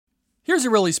Here's a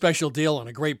really special deal on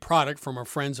a great product from our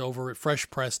friends over at Fresh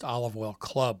Pressed Olive Oil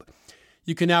Club.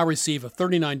 You can now receive a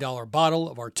 $39 bottle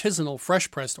of artisanal fresh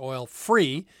pressed oil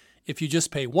free if you just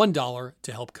pay $1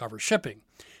 to help cover shipping.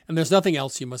 And there's nothing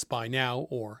else you must buy now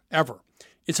or ever.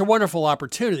 It's a wonderful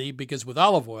opportunity because with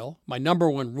olive oil, my number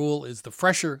one rule is the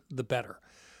fresher, the better.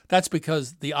 That's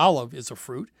because the olive is a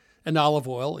fruit, and olive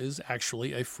oil is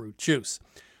actually a fruit juice.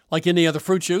 Like any other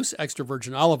fruit juice, extra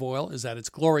virgin olive oil is at its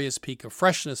glorious peak of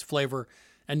freshness, flavor,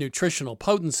 and nutritional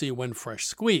potency when fresh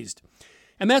squeezed.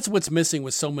 And that's what's missing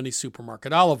with so many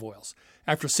supermarket olive oils.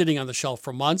 After sitting on the shelf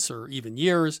for months or even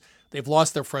years, they've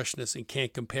lost their freshness and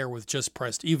can't compare with just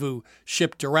pressed EVU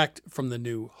shipped direct from the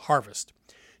new harvest.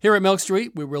 Here at Milk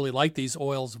Street, we really like these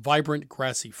oils' vibrant,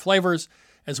 grassy flavors,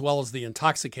 as well as the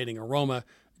intoxicating aroma,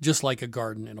 just like a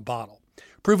garden in a bottle.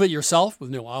 Prove it yourself with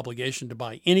no obligation to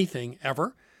buy anything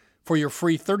ever. For your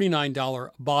free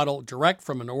 $39 bottle direct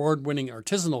from an award-winning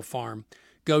artisanal farm,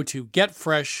 go to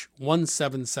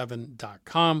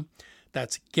getfresh177.com.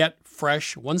 That's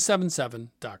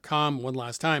getfresh177.com. One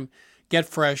last time,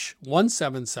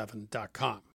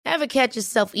 getfresh177.com. Ever catch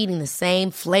yourself eating the same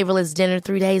flavorless dinner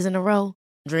 3 days in a row?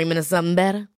 Dreaming of something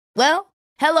better? Well,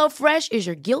 HelloFresh is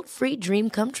your guilt-free dream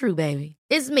come true, baby.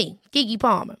 It's me, Keke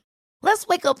Palmer. Let's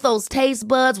wake up those taste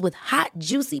buds with hot,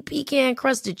 juicy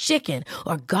pecan-crusted chicken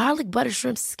or garlic butter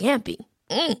shrimp scampi.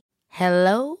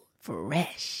 Hello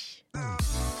Fresh.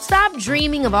 Stop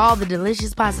dreaming of all the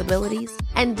delicious possibilities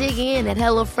and dig in at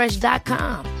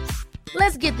HelloFresh.com.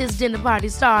 Let's get this dinner party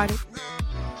started.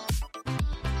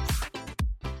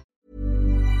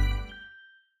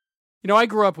 I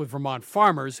grew up with Vermont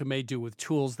farmers who made do with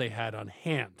tools they had on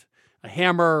hand. A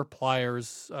hammer,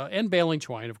 pliers, and baling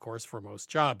twine, of course, for most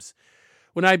jobs.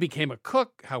 When I became a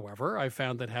cook, however, I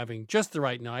found that having just the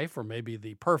right knife or maybe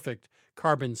the perfect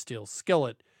carbon steel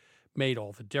skillet made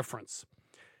all the difference.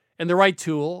 And the right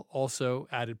tool also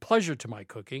added pleasure to my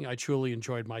cooking. I truly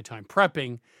enjoyed my time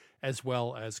prepping as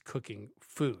well as cooking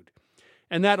food.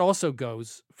 And that also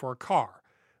goes for a car.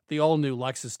 The all-new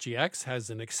Lexus GX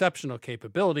has an exceptional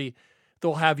capability that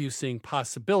will have you seeing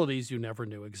possibilities you never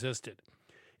knew existed.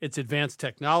 Its advanced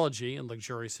technology and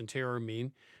luxurious interior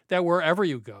mean that wherever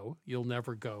you go, you'll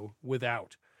never go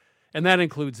without. And that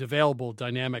includes available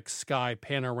dynamic sky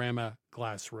panorama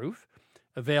glass roof,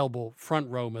 available front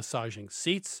row massaging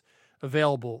seats,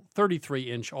 available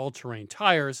 33-inch all-terrain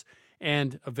tires,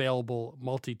 and available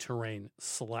multi-terrain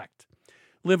select.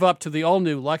 Live up to the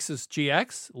all-new Lexus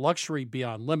GX, luxury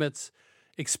beyond limits.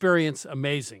 Experience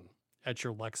amazing at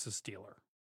your Lexus dealer.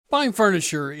 Buying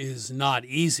furniture is not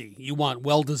easy. You want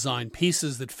well-designed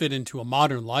pieces that fit into a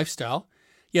modern lifestyle,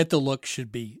 yet the look should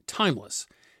be timeless.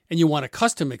 And you want a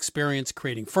custom experience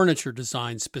creating furniture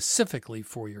designed specifically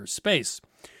for your space.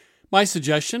 My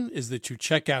suggestion is that you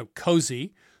check out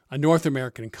Cozy, a North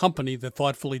American company that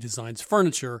thoughtfully designs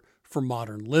furniture for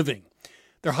modern living.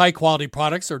 Their high-quality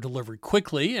products are delivered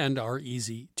quickly and are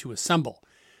easy to assemble.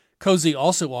 Cozy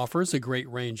also offers a great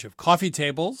range of coffee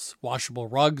tables, washable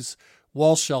rugs,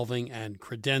 wall shelving, and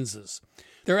credenzas.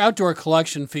 Their outdoor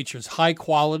collection features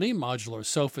high-quality modular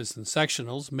sofas and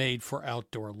sectionals made for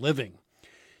outdoor living.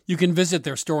 You can visit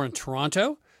their store in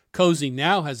Toronto. Cozy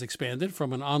now has expanded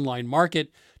from an online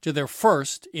market to their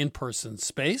first in-person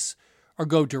space, or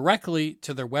go directly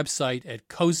to their website at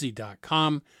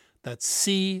cozy.com. That's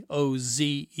COZEY.com.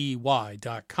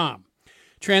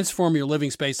 Transform your living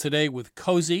space today with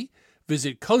Cozy.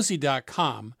 Visit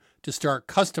cozy.com to start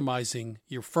customizing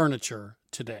your furniture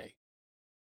today.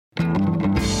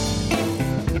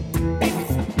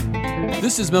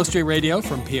 This is Milk Street Radio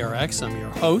from PRX. I'm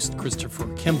your host,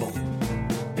 Christopher Kimball.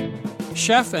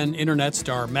 Chef and internet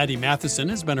star Matty Matheson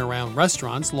has been around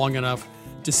restaurants long enough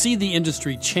to see the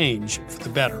industry change for the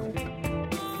better.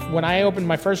 When I opened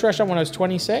my first restaurant when I was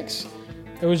 26,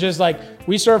 it was just like,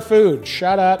 we serve food,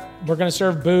 shut up. We're going to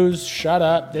serve booze, shut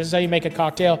up. This is how you make a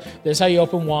cocktail. This is how you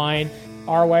open wine,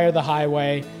 our way or the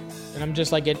highway. And I'm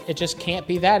just like, it just can't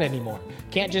be that anymore.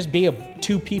 Can't just be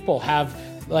two people have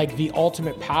like the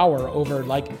ultimate power over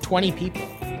like 20 people.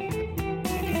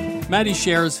 Matty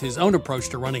shares his own approach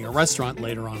to running a restaurant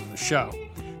later on in the show.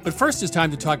 But first it's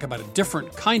time to talk about a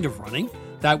different kind of running.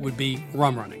 That would be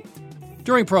rum running.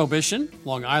 During Prohibition,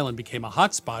 Long Island became a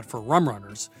hotspot for rum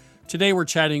runners. Today we're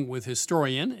chatting with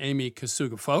historian Amy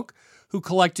Kasuga-Folk, who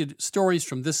collected stories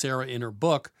from this era in her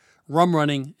book, Rum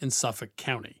Running in Suffolk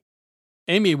County.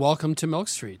 Amy, welcome to Milk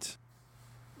Street.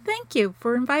 Thank you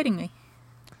for inviting me.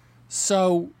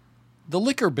 So, the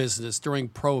liquor business during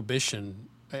Prohibition,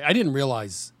 I didn't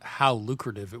realize how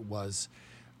lucrative it was.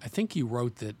 I think you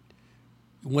wrote that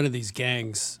one of these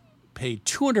gangs paid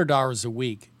 $200 a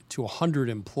week to 100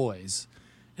 employees,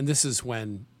 and this is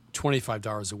when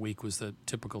 $25 a week was the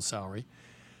typical salary.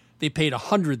 They paid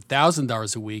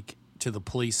 $100,000 a week to the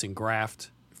police and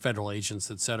graft, federal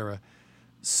agents, etc.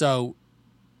 So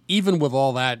even with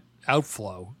all that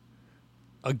outflow,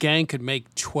 a gang could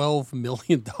make $12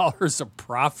 million of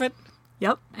profit?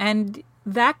 Yep. And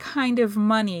that kind of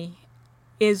money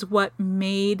is what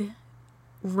made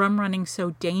rum running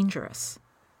so dangerous.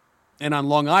 And on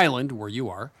Long Island, where you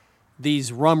are,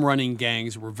 these rum running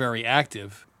gangs were very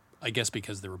active, I guess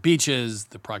because there were beaches,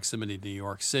 the proximity to New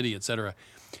York City, etc.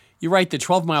 You write that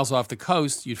 12 miles off the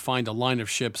coast, you'd find a line of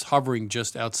ships hovering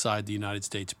just outside the United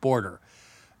States border.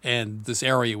 And this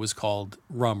area was called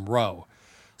Rum Row.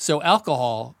 So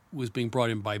alcohol was being brought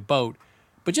in by boat.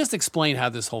 But just explain how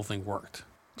this whole thing worked.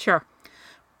 Sure.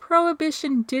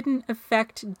 Prohibition didn't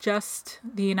affect just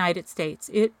the United States.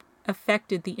 It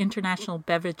affected the international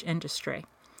beverage industry.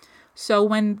 So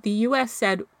when the U.S.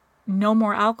 said no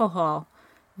more alcohol,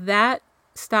 that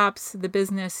stops the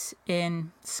business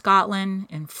in Scotland,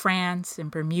 in France, in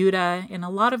Bermuda, in a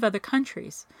lot of other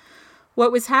countries.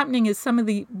 What was happening is some of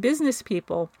the business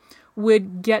people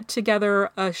would get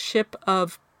together a ship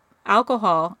of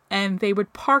alcohol and they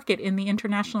would park it in the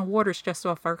international waters just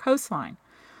off our coastline.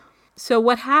 So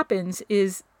what happens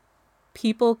is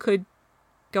people could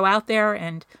go out there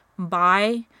and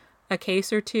buy a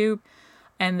case or two,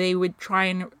 and they would try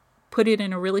and put it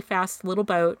in a really fast little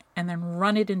boat and then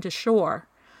run it into shore.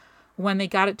 When they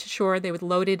got it to shore, they would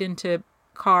load it into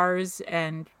cars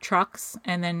and trucks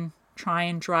and then try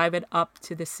and drive it up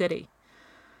to the city.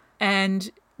 And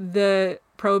the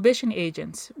prohibition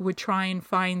agents would try and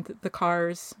find the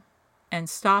cars and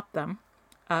stop them,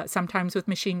 sometimes with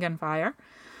machine gun fire.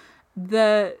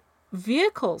 The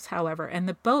vehicles, however, and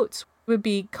the boats would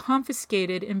be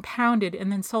confiscated, impounded,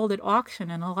 and then sold at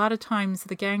auction. And a lot of times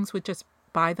the gangs would just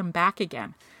buy them back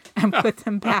again and put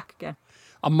them back again.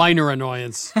 A minor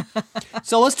annoyance.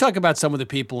 So let's talk about some of the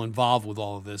people involved with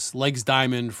all of this. Legs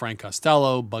Diamond, Frank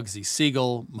Costello, Bugsy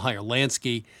Siegel, Meyer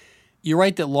Lansky. You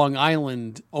write that Long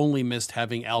Island only missed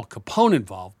having Al Capone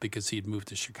involved because he had moved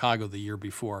to Chicago the year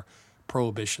before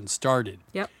Prohibition started.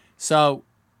 Yep. So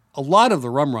a lot of the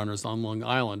rum runners on Long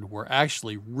Island were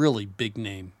actually really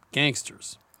big-name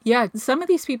gangsters. Yeah, some of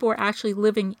these people were actually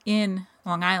living in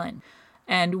Long Island.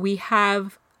 And we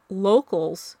have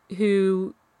locals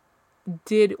who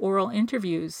did oral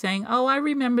interviews saying, oh, I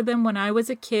remember them when I was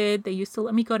a kid. They used to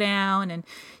let me go down and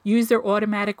use their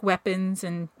automatic weapons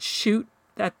and shoot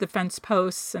at the fence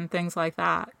posts and things like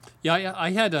that. Yeah,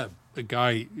 I had a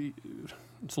guy,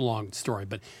 it's a long story,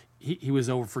 but he was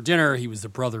over for dinner. He was the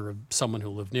brother of someone who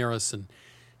lived near us, and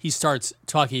he starts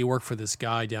talking. He worked for this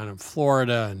guy down in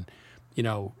Florida, and, you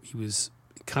know, he was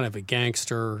kind of a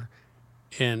gangster.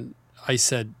 And I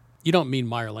said, you don't mean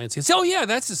Meyer Lansky? He said, oh, yeah,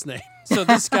 that's his name. So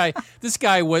this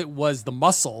guy was the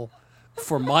muscle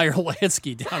for Meyer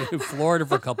Lansky down in Florida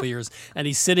for a couple of years, and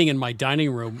he's sitting in my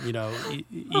dining room, you know,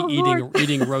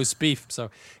 eating roast beef. So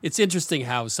it's interesting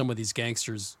how some of these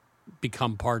gangsters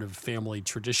become part of family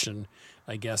tradition,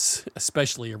 I guess,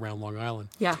 especially around Long Island.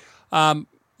 Yeah.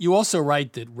 You also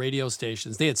write that radio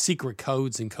stations, they had secret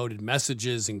codes, encoded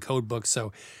messages, and code books,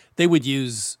 so they would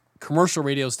use commercial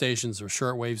radio stations or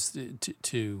shortwaves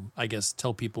to, I guess,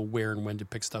 tell people where and when to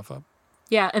pick stuff up.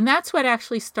 Yeah, and that's what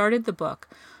actually started the book.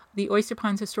 The Oyster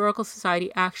Ponds Historical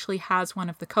Society actually has one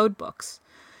of the code books.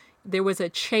 There was a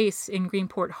chase in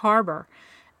Greenport Harbor,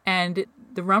 and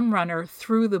the rum runner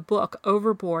threw the book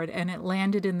overboard, and it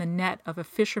landed in the net of a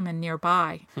fisherman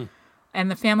nearby.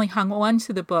 And the family hung on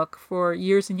to the book for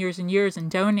years and years and years and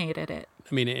donated it.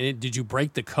 I mean, did you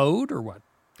break the code or what?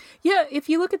 Yeah, if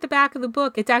you look at the back of the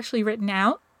book, it's actually written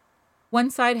out. One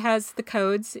side has the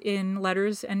codes in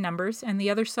letters and numbers, and the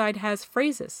other side has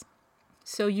phrases.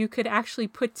 So you could actually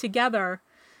put together,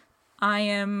 I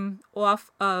am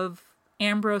off of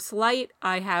Ambrose Light,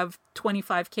 I have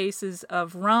 25 cases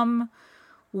of rum,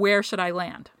 where should I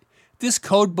land? This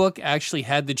code book actually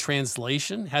had the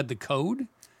translation, had the code?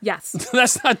 Yes.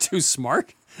 That's not too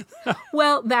smart.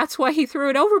 Well, that's why he threw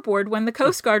it overboard when the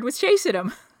Coast Guard was chasing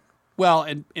him. Well,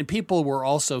 and people were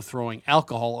also throwing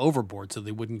alcohol overboard so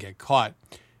they wouldn't get caught.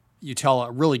 You tell a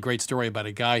really great story about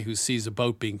a guy who sees a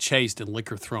boat being chased and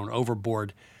liquor thrown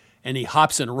overboard, and he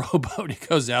hops in a rowboat, he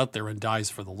goes out there and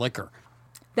dies for the liquor.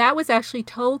 That was actually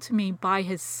told to me by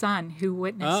his son who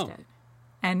witnessed it.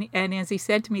 And as he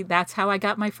said to me, that's how I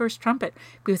got my first trumpet.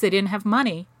 Because they didn't have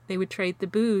money, they would trade the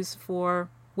booze for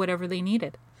whatever they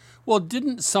needed. Well,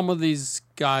 didn't some of these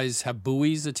guys have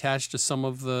buoys attached to some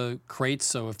of the crates,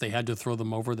 so if they had to throw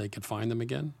them over, they could find them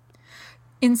again?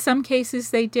 In some cases,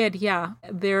 they did, yeah.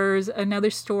 There's another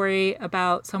story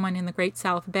about someone in the Great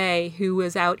South Bay who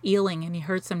was out eeling and he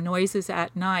heard some noises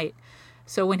at night.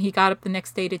 So when he got up the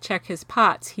next day to check his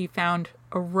pots, he found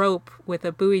a rope with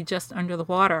a buoy just under the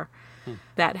water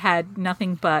that had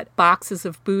nothing but boxes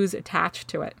of booze attached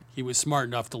to it. He was smart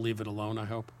enough to leave it alone, I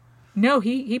hope. No,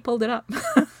 he pulled it up.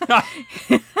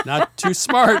 Not too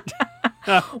smart.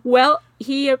 Well,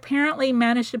 he apparently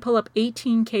managed to pull up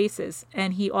 18 cases,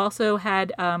 and he also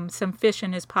had some fish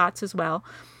in his pots as well.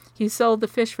 He sold the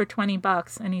fish for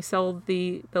 $20, and he sold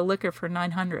the liquor for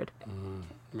 $900.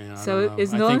 Man, So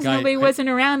as long as nobody wasn't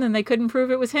around and they couldn't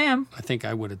prove it was him. I think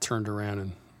I would have turned around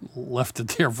and left it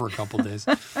there for a couple of days.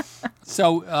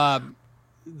 So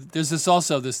there's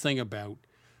this thing about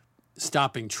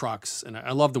stopping trucks, and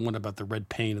I love the one about the red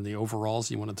paint and the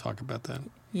overalls. You want to talk about that?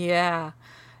 Yeah.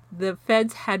 The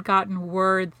feds had gotten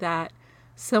word that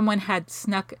someone had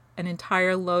snuck an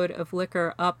entire load of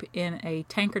liquor up in a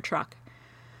tanker truck.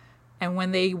 And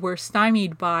when they were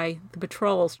stymied by the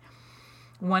patrols,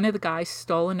 one of the guys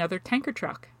stole another tanker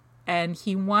truck. And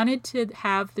he wanted to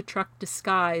have the truck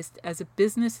disguised as a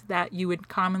business that you would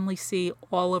commonly see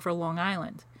all over Long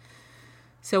Island.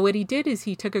 So what he did is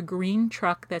he took a green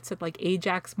truck that said like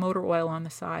Ajax Motor Oil on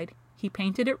the side. He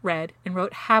painted it red and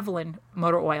wrote Haviland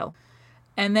Motor Oil.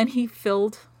 And then he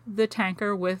filled the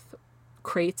tanker with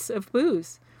crates of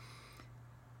booze.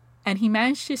 And he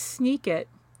managed to sneak it,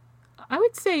 I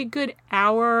would say a good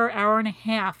hour and a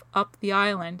half up the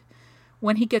island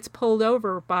when he gets pulled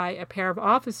over by a pair of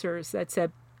officers that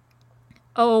said,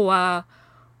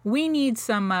 we need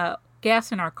some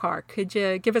gas in our car. Could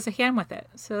you give us a hand with it?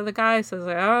 So the guy says,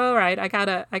 all right, I got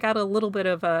a little bit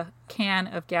of a can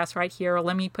of gas right here.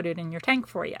 Let me put it in your tank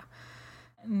for you.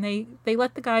 And they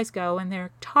let the guys go, and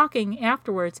they're talking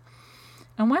afterwards.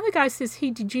 And one of the guys says, hey,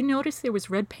 did you notice there was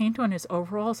red paint on his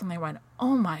overalls? And they went,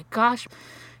 oh my gosh.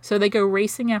 So they go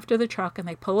racing after the truck, and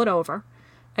they pull it over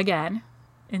again.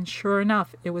 And sure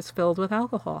enough, it was filled with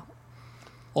alcohol.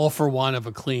 All for want of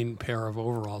a clean pair of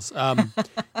overalls.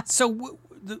 So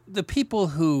the people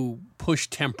who push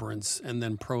temperance and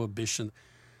then prohibition,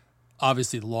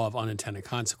 obviously the law of unintended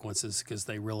consequences, because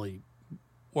they really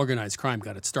organized crime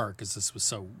got its start because this was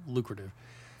so lucrative.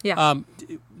 Yeah.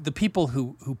 The people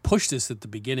who pushed this at the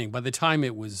beginning, by the time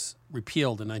it was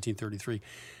repealed in 1933,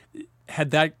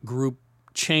 had that group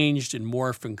changed and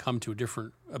morphed and come to a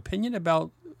different opinion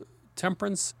about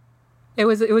temperance? It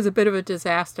was a bit of a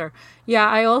disaster. Yeah,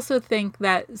 I also think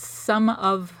that some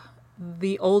of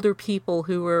the older people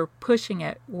who were pushing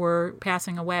it were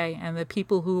passing away, and the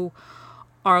people who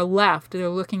are left, they're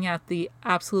looking at the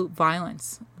absolute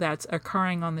violence that's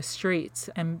occurring on the streets.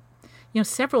 And,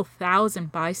 several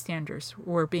thousand bystanders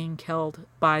were being killed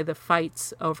by the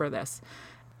fights over this.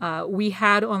 We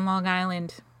had on Long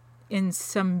Island, in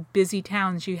some busy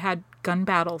towns, you had gun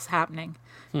battles happening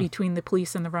between the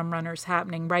police and the rum runners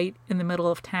happening right in the middle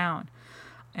of town.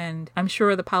 And I'm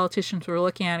sure the politicians were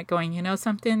looking at it going, you know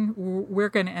something, we're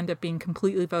going to end up being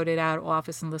completely voted out of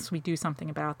office unless we do something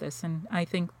about this. And I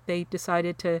think they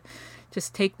decided to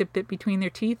just take the bit between their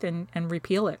teeth and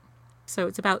repeal it. So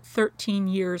it's about 13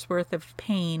 years worth of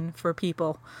pain for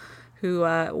people who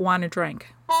want to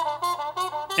drink.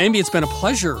 Amy, it's been a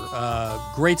pleasure.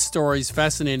 Great stories,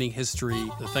 fascinating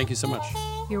history. Thank you so much.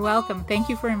 You're welcome. Thank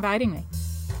you for inviting me.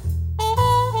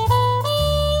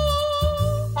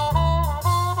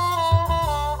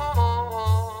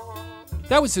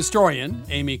 That was historian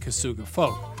Amy Kasuga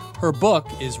Folk. Her book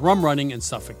is Rum Running in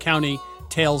Suffolk County,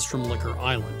 Tales from Liquor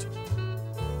Island.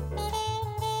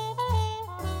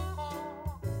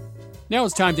 Now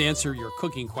it's time to answer your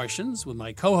cooking questions with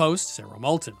my co-host, Sarah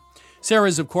Moulton. Sarah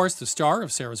is, of course, the star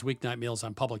of Sarah's Weeknight Meals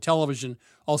on public television,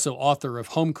 also author of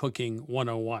Home Cooking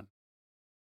 101.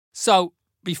 So,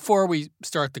 before we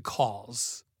start the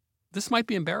calls, this might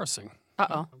be embarrassing.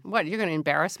 Uh-oh. What, you're going to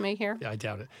embarrass me here? Yeah, I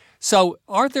doubt it. So,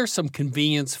 are there some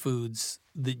convenience foods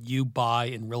that you buy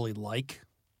and really like?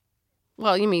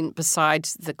 Well, you mean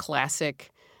besides the classic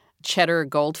cheddar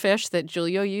goldfish that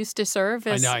Julia used to serve?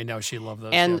 I know. She loved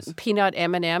those. And yes. peanut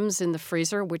M&Ms in the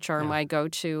freezer, which are my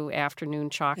go-to afternoon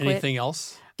chocolate. Anything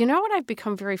else? You know what I've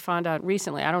become very fond of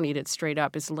recently? I don't eat it straight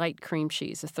up. Is light cream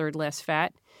cheese, a third less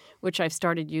fat, which I've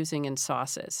started using in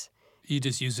sauces. You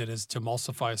just use it to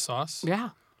emulsify a sauce? Yeah.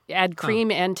 Add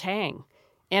cream and tang,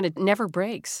 and it never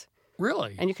breaks.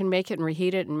 Really? And you can make it and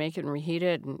reheat it and make it and reheat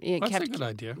it. And you That's a good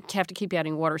idea. You have to keep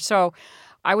adding water. So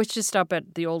I was just up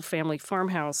at the old family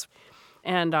farmhouse,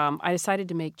 and I decided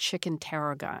to make chicken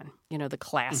tarragon, the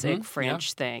classic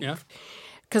French thing. Yeah.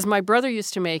 Because my brother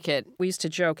used to make it. We used to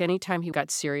joke anytime he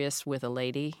got serious with a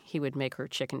lady, he would make her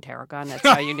chicken tarragon. That's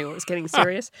how you knew it was getting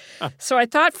serious. So I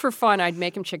thought for fun I'd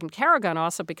make him chicken tarragon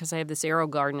also because I have this arrow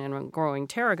garden and I'm growing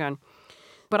tarragon.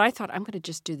 But I thought I'm going to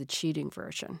just do the cheating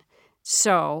version.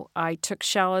 So I took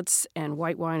shallots and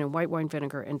white wine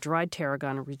vinegar and dried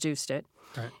tarragon and reduced it.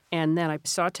 Right. And then I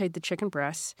sauteed the chicken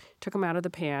breasts, took them out of the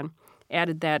pan,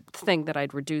 added that thing that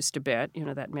I'd reduced a bit,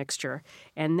 that mixture.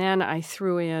 And then I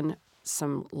threw in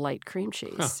some light cream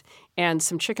cheese and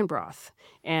some chicken broth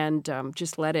and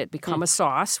just let it become a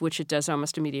sauce, which it does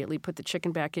almost immediately. Put the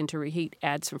chicken back in to reheat,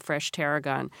 add some fresh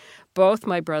tarragon. Both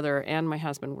my brother and my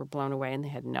husband were blown away, and they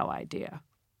had no idea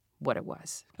what it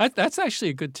was. That's actually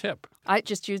a good tip. I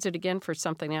just use it again for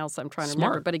something else I'm trying to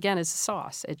remember. But again, as a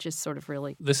sauce, it just sort of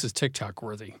really... This is TikTok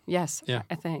worthy. Yes, yeah.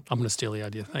 I think. I'm going to steal the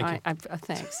idea. Thank you.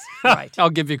 Thanks. Right. I'll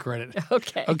give you credit.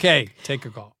 Okay. Okay, take a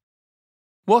call.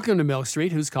 Welcome to Milk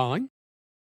Street. Who's calling?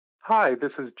 Hi,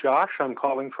 this is Josh. I'm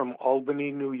calling from Albany,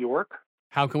 New York.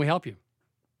 How can we help you?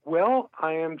 Well,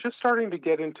 I am just starting to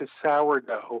get into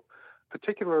sourdough,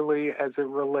 particularly as it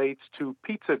relates to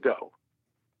pizza dough.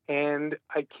 And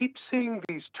I keep seeing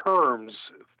these terms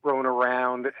thrown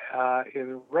around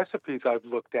in recipes I've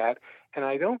looked at, and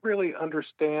I don't really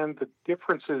understand the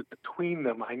differences between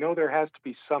them. I know there has to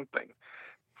be something.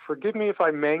 Forgive me if I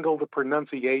mangle the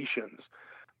pronunciations,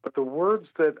 but the words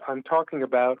that I'm talking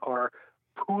about are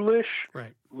poulish,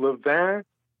 right, levain,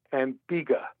 and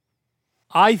biga.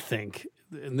 I think,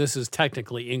 and this is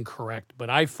technically incorrect, but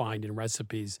I find in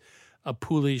recipes, a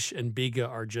poulish and biga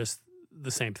are just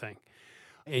the same thing.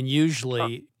 And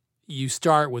usually you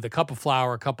start with a cup of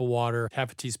flour, a cup of water,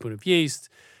 half a teaspoon of yeast.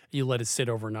 You let it sit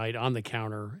overnight on the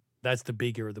counter. That's the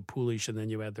biga or the poulish, and then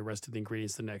you add the rest of the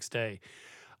ingredients the next day.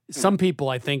 Some people,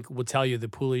 I think, will tell you the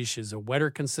poulish is a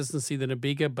wetter consistency than a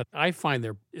biga, but I find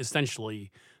they're essentially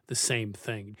the same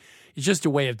thing. It's just a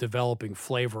way of developing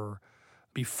flavor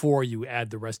before you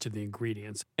add the rest of the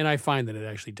ingredients. And I find that it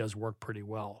actually does work pretty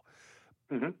well.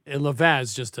 Mm-hmm. And levain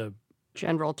is just a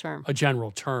general term. A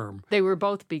general term. They would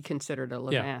both be considered a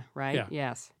levain, yeah. right? Yeah.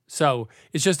 Yes. So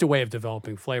it's just a way of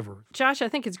developing flavor. Josh, I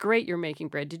think it's great you're making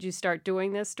bread. Did you start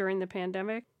doing this during the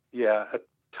pandemic? Yeah, a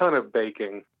ton of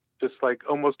baking. Just like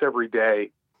almost every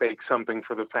day, bake something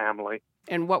for the family.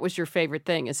 And what was your favorite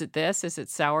thing? Is it this? Is it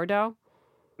sourdough?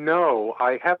 No,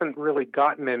 I haven't really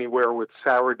gotten anywhere with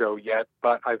sourdough yet,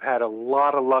 but I've had a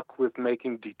lot of luck with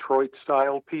making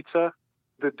Detroit-style pizza.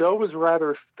 The dough is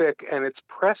rather thick, and it's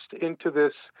pressed into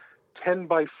this 10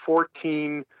 by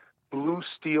 14 blue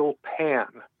steel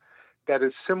pan that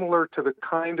is similar to the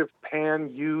kind of pan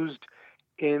used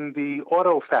in the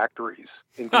auto factories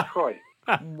in Detroit.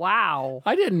 Wow.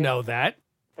 I didn't know that.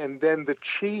 And then the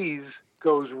cheese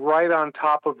goes right on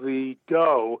top of the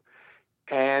dough,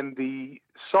 and the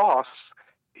sauce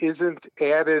isn't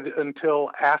added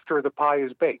until after the pie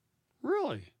is baked.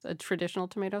 Really? A traditional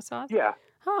tomato sauce? Yeah.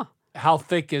 Huh. How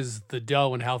thick is the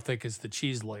dough and how thick is the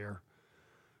cheese layer?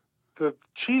 The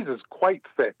cheese is quite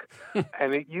thick,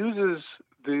 and it uses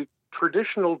the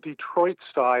traditional Detroit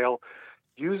style,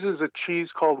 uses a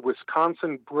cheese called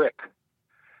Wisconsin brick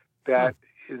that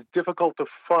is difficult to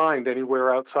find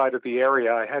anywhere outside of the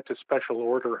area. I had to special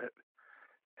order it.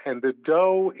 And the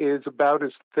dough is about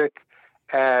as thick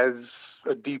as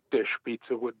a deep dish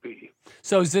pizza would be.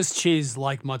 So is this cheese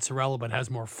like mozzarella but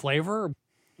has more flavor?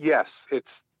 Yes,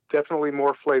 it's definitely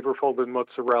more flavorful than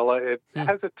mozzarella. It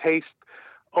has a taste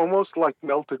almost like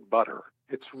melted butter.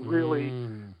 It's really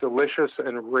delicious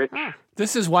and rich.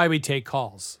 This is why we take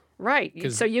calls.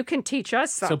 Right. So you can teach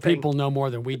us something. So people know more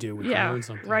than we do. We can learn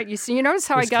something. Right. You see, you notice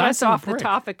how I got us off the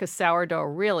topic of sourdough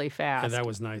really fast. Yeah, that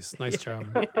was nice. Nice job.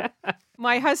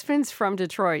 My husband's from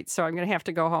Detroit, so I'm going to have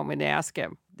to go home and ask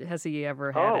him. Has he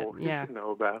ever had it? He should know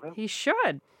about it. He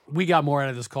should. We got more out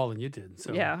of this call than you did.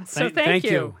 So yeah. So thank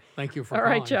you. Thank you for All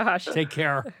calling. right, Josh. Take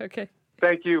care. Okay.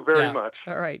 Thank you very much.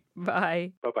 All right.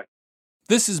 Bye. Bye-bye.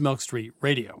 This is Milk Street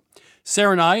Radio.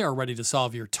 Sarah and I are ready to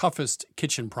solve your toughest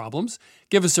kitchen problems.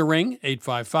 Give us a ring,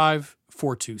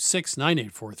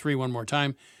 855-426-9843. One more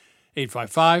time,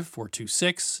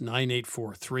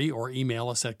 855-426-9843, or email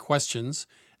us at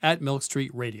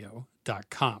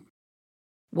questions@milkstreetradio.com.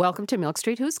 Welcome to Milk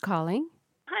Street. Who's calling?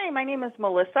 Hi, my name is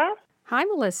Melissa. Hi,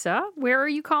 Melissa. Where are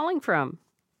you calling from?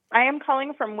 I am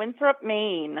calling from Winthrop,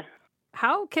 Maine.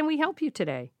 How can we help you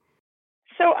today?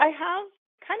 So I have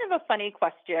kind of a funny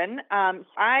question.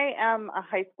 I am a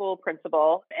high school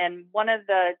principal, and one of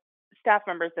the staff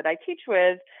members that I teach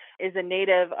with is a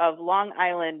native of Long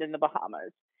Island in the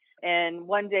Bahamas. And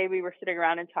one day we were sitting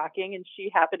around and talking, and she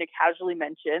happened to casually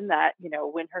mention that,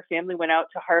 when her family went out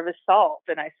to harvest salt.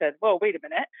 And I said, whoa, wait a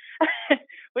minute.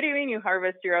 What do you mean you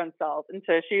harvest your own salt? And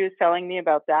so she was telling me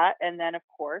about that. And then, of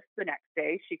course, the next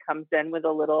day she comes in with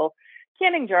a little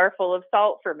canning jar full of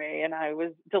salt for me. And I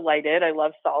was delighted. I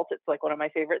love salt. It's like one of my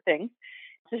favorite things.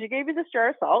 So she gave me this jar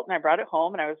of salt, and I brought it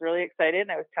home, and I was really excited,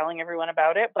 and I was telling everyone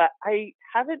about it. But I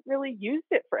haven't really used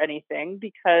it for anything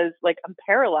because, I'm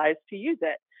paralyzed to use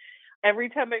it. Every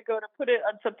time I go to put it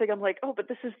on something, I'm like, oh, but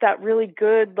this is that really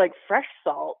good, fresh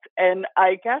salt. And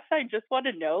I guess I just want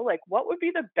to know, what would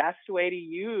be the best way to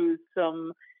use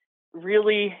some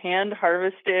really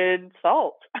hand-harvested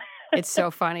salt? It's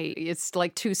so funny. It's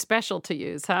too special to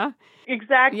use, huh?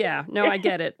 Exactly. Yeah, no, I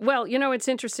get it. Well, it's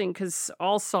interesting because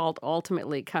all salt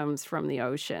ultimately comes from the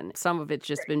ocean. Some of it's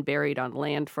just been buried on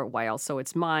land for a while, so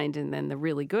it's mined, and then the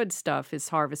really good stuff is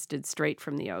harvested straight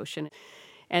from the ocean.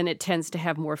 And it tends to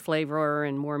have more flavor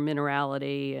and more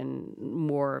minerality and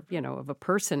more, of a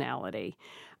personality.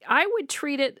 I would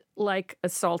treat it like a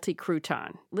salty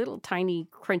crouton, little tiny,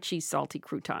 crunchy, salty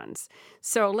croutons.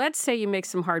 So let's say you make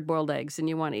some hard-boiled eggs and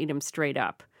you want to eat them straight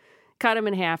up. Cut them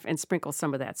in half and sprinkle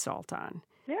some of that salt on.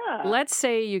 Yeah. Let's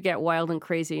say you get wild and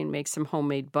crazy and make some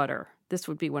homemade butter. This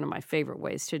would be one of my favorite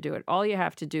ways to do it. All you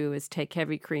have to do is take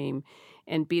heavy cream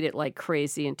and beat it like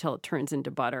crazy until it turns into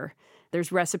butter.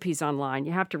 There's recipes online.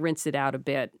 You have to rinse it out a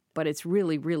bit, but it's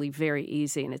really, really very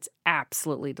easy, and it's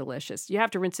absolutely delicious. You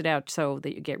have to rinse it out so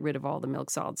that you get rid of all the milk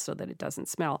solids so that it doesn't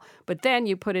smell. But then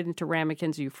you put it into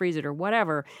ramekins, or you freeze it or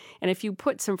whatever, and if you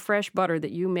put some fresh butter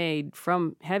that you made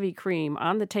from heavy cream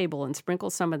on the table and sprinkle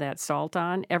some of that salt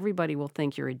on, everybody will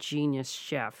think you're a genius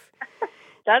chef.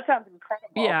 That sounds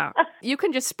incredible. Yeah. You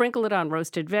can just sprinkle it on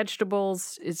roasted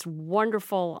vegetables. It's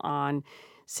wonderful on,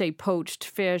 say, poached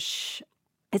fish.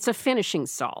 It's a finishing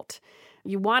salt.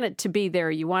 You want it to be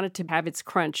there. You want it to have its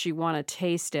crunch. You want to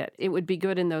taste it. It would be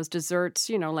good in those desserts,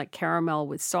 like caramel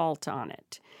with salt on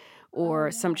it. Or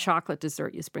some chocolate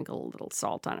dessert, you sprinkle a little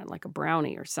salt on it, like a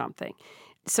brownie or something.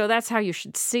 So that's how you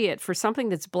should see it, for something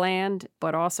that's bland,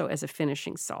 but also as a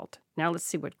finishing salt. Now let's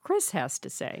see what Chris has to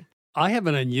say. I have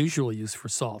an unusual use for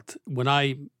salt. When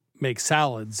I make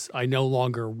salads, I no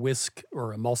longer whisk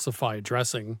or emulsify a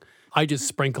dressing. I just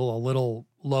sprinkle a little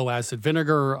low-acid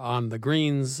vinegar on the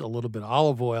greens, a little bit of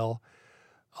olive oil,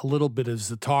 a little bit of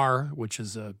za'atar, which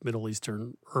is a Middle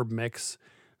Eastern herb mix,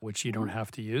 which you don't have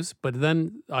to use. But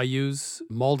then I use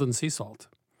Malden sea salt.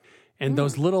 And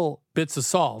those little bits of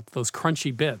salt, those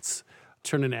crunchy bits,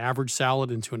 turn an average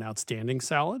salad into an outstanding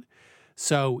salad.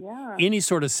 So any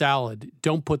sort of salad,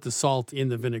 don't put the salt in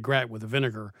the vinaigrette with the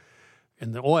vinegar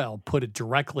and the oil. Put it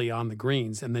directly on the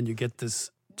greens, and then you get this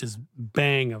just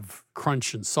bang of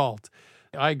crunch and salt.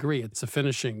 I agree. It's a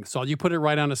finishing salt. You put it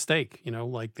right on a steak,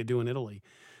 like they do in Italy.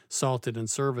 Salt it and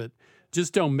serve it.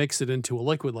 Just don't mix it into a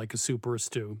liquid like a soup or a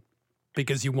stew,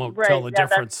 because you won't tell the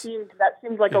difference. That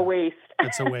seems like a waste.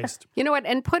 It's a waste. You know what?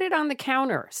 And put it on the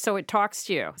counter so it talks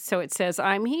to you. So it says,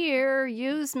 I'm here,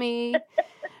 use me.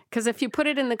 Because if you put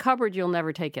it in the cupboard, you'll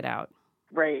never take it out.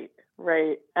 Right.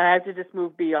 And I have to just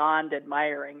move beyond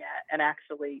admiring it and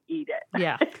actually eat it.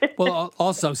 Yeah. Well,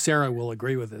 also, Sarah will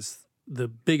agree with this. The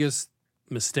biggest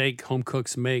mistake home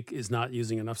cooks make is not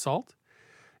using enough salt.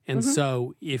 And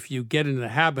so if you get into the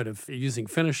habit of using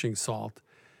finishing salt,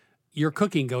 your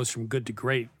cooking goes from good to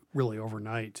great really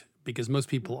overnight, because most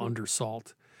people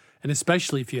undersalt. And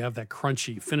especially if you have that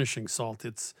crunchy finishing salt,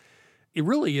 it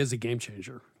really is a game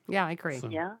changer. Yeah, I agree. So,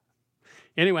 Yeah.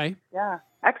 Anyway. Yeah.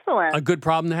 Excellent. A good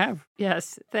problem to have.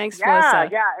 Yes. Thanks, Melissa.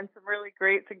 Yeah, and some really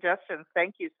great suggestions.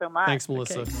 Thank you so much. Thanks,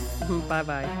 Melissa. Okay.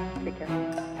 Bye-bye. Take care.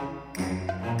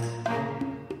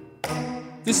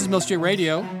 This is Milk Street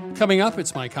Radio. Coming up,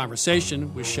 it's my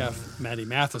conversation with Chef Matty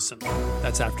Matheson.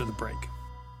 That's after the break.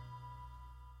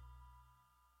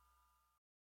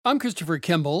 I'm Christopher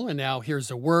Kimball, and now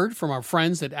here's a word from our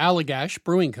friends at Allagash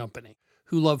Brewing Company,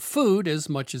 who love food as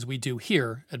much as we do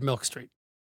here at Milk Street.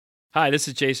 Hi, this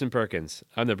is Jason Perkins.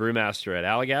 I'm the brewmaster at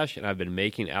Allagash, and I've been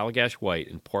making Allagash White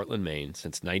in Portland, Maine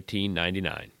since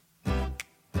 1999.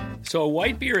 So a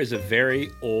white beer is a very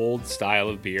old style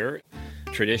of beer.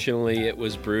 Traditionally, it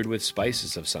was brewed with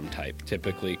spices of some type,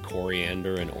 typically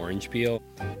coriander and orange peel.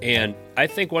 And I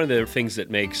think one of the things that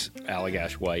makes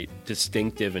Allagash White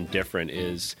distinctive and different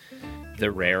is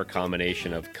the rare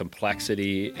combination of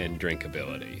complexity and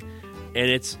drinkability. And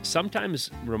it's sometimes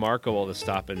remarkable to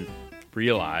stop and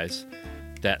realize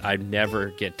that I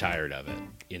never get tired of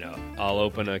it. I'll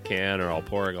open a can or I'll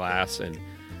pour a glass, and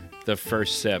the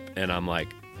first sip, and I'm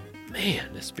like,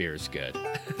 man, this beer is good.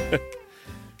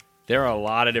 There are a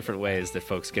lot of different ways that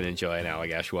folks can enjoy an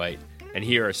Allagash White, And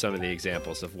here are some of the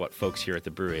examples of what folks here at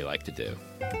the brewery like to do.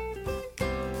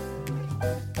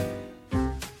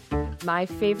 My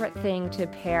favorite thing to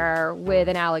pair with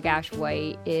an Allagash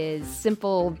White is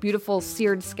simple, beautiful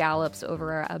seared scallops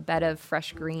over a bed of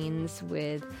fresh greens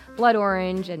with blood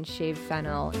orange and shaved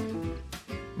fennel.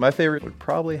 My favorite would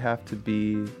probably have to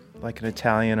be like an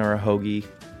Italian or a hoagie,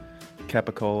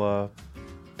 capicola,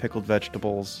 pickled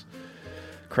vegetables,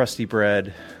 crusty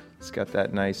bread. It's got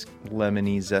that nice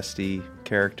lemony, zesty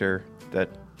character that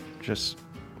just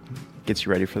gets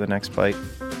you ready for the next bite.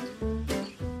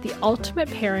 The ultimate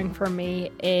pairing for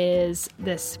me is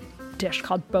this dish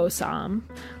called bosom,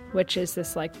 which is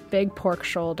this like big pork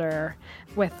shoulder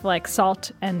with like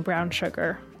salt and brown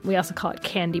sugar. We also call it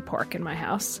candy pork in my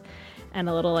house, and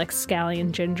a little like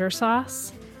scallion ginger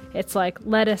sauce. It's like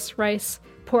lettuce, rice,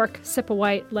 pork, sip of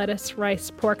white, lettuce,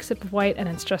 rice, pork, sip of white, and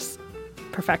it's just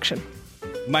perfection.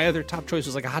 My other top choice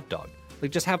was like a hot dog.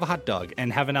 Like just have a hot dog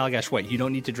and have an Allagash White. You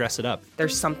don't need to dress it up.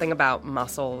 There's something about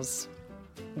mussels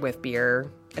with beer,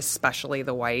 especially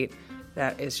the white,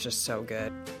 that is just so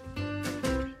good.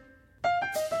 I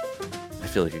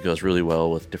feel like it goes really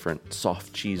well with different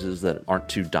soft cheeses that aren't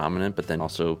too dominant, but then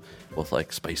also with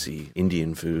like spicy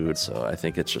Indian food. So I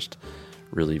think it's just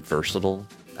really versatile.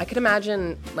 I could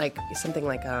imagine like something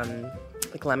like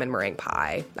lemon meringue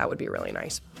pie. That would be really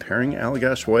nice. Pairing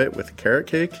Allagash White with carrot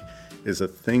cake is a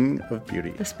thing of beauty.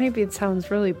 This maybe it sounds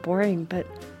really boring, but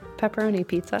pepperoni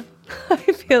pizza. I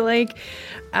feel like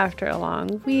after a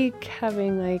long week,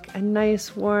 having like a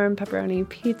nice warm pepperoni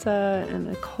pizza and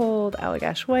a cold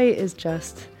Allagash White is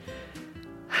just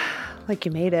like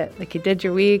you made it. Like you did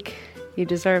your week. You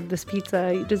deserve this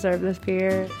pizza. You deserve this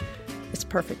beer. It's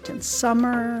perfect in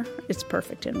summer. It's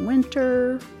perfect in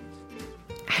winter.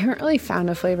 I haven't really found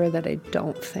a flavor that I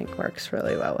don't think works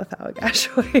really well with Allagash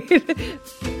White.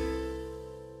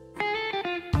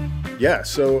 Yeah,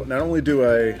 so not only do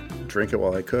I drink it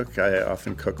while I cook, I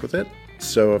often cook with it.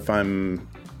 So if I'm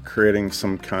creating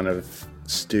some kind of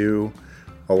stew,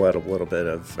 I'll add a little bit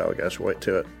of Allagash White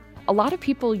to it. A lot of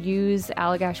people use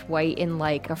Allagash White in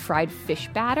like a fried fish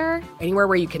batter. Anywhere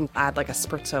where you can add like a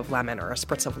spritz of lemon or a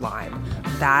spritz of lime,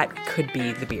 that could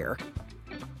be the beer.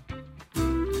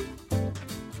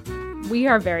 We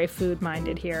are very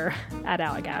food-minded here at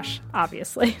Allagash,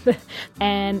 obviously.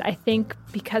 And I think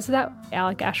because of that,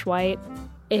 Allagash White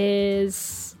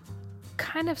is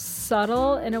kind of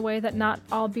subtle in a way that not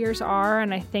all beers are,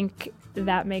 and I think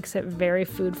that makes it very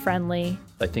food-friendly.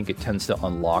 I think it tends to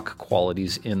unlock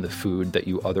qualities in the food that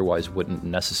you otherwise wouldn't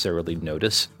necessarily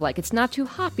notice. Like it's not too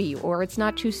hoppy or it's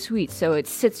not too sweet, so it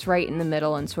sits right in the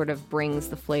middle and sort of brings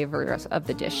the flavors of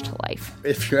the dish to life.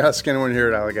 If you ask anyone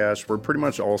here at Allagash, we're pretty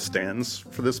much all stands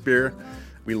for this beer.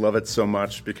 We love it so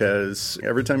much because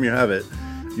every time you have it,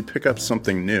 you pick up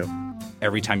something new.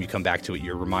 Every time you come back to it,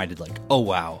 you're reminded like, oh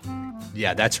wow,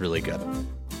 yeah, that's really good.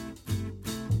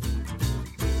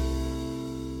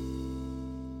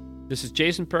 This is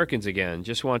Jason Perkins again.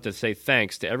 Just wanted to say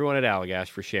thanks to everyone at Allagash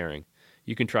for sharing.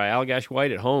 You can try Allagash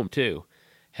White at home, too.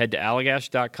 Head to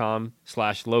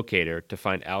allagash.com/locator to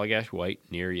find Allagash White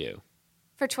near you.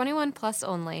 For 21 plus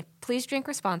only, please drink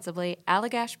responsibly.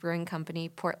 Allagash Brewing Company,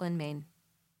 Portland, Maine.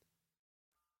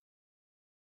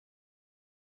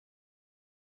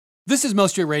 This is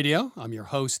Most Street Radio. I'm your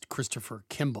host, Christopher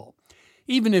Kimball.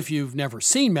 Even if you've never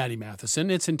seen Matty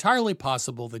Matheson, it's entirely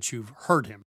possible that you've heard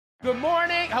him. Good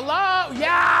morning. Hello.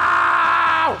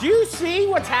 Yeah. Do you see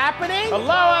what's happening?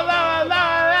 Hello.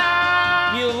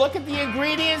 You look at the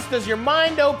ingredients. Does your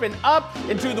mind open up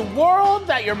into the world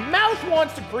that your mouth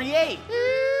wants to create?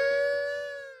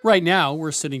 Right now,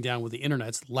 we're sitting down with the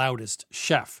internet's loudest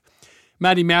chef.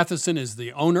 Matty Matheson is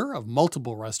the owner of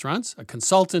multiple restaurants, a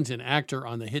consultant and actor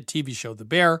on the hit TV show The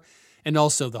Bear, and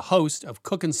also the host of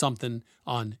Cookin' Something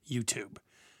on YouTube.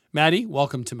 Matty,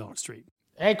 welcome to Milk Street.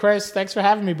 Hey, Chris. Thanks for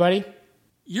having me, buddy.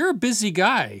 You're a busy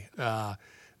guy,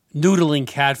 noodling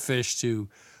Catfish to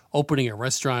opening a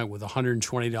restaurant with a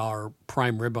 $120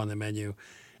 prime rib on the menu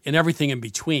and everything in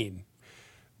between.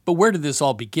 But where did this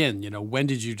all begin? When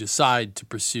did you decide to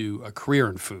pursue a career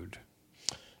in food?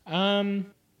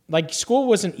 Like school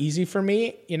wasn't easy for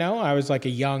me. I was like a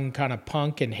young kind of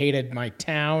punk and hated my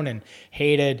town and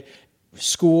hated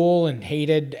school and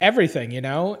hated everything,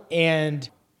 and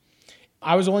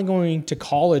I was only going to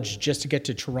college just to get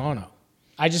to Toronto.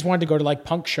 I just wanted to go to like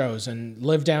punk shows and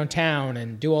live downtown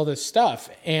and do all this stuff.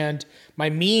 And my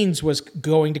means was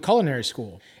going to culinary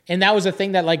school. And that was a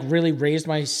thing that like really raised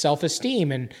my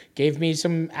self-esteem and gave me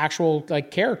some actual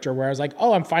like character where I was like,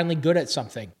 oh, I'm finally good at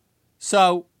something.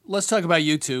 So let's talk about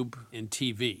YouTube and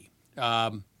TV.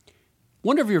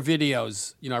 One of your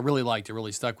videos, I really liked, it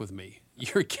really stuck with me.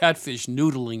 your Catfish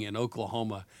Noodling in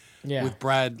Oklahoma with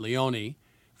Brad Leone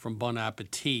from Bon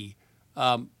Appetit.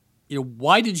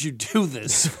 Why did you do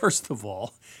this, first of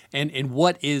all? And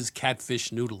what is Catfish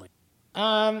Noodling?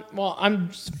 Well,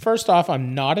 I'm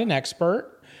not an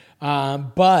expert.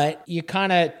 But you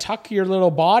kind of tuck your little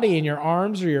body and your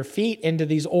arms or your feet into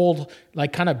these old,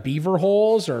 like, kind of beaver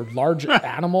holes or large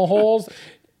animal holes.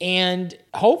 And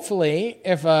hopefully,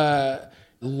 if a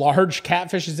large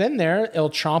catfish is in there,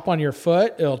 it'll chomp on your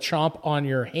foot, it'll chomp on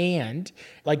your hand.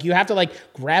 Like, you have to, like,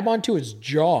 grab onto its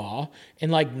jaw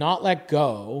and, like, not let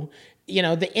go. You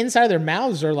know, the inside of their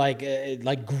mouths are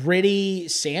like gritty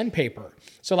sandpaper.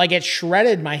 So, like, it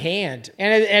shredded my hand.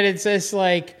 And it's just,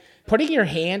 like, putting your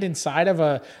hand inside of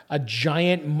a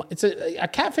giant, a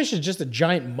catfish is just a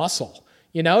giant muscle.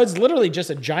 You know, it's literally just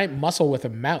a giant muscle with a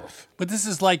mouth. But this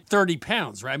is like 30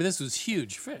 pounds, right? I mean, this was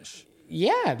huge fish.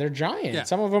 Yeah, they're giant. Yeah.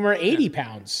 Some of them are 80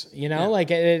 pounds. You know, like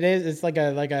it is. It's like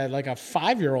a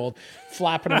 5-year-old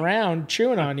flapping around,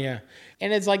 chewing on you,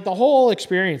 and it's like the whole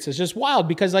experience is just wild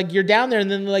because like you're down there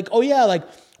and then like, oh yeah, like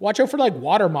watch out for like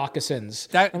water moccasins.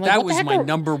 That was my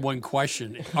number one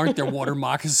question. Aren't there water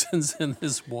moccasins in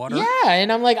this water? Yeah,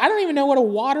 and I'm like, I don't even know what a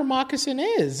water moccasin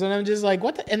is, and I'm just like,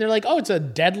 what? And they're like, oh, it's a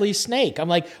deadly snake. I'm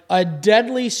like, a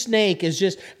deadly snake is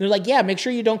just. They're like, yeah, make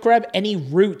sure you don't grab any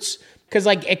roots. Because,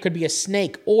 like, it could be a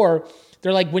snake. Or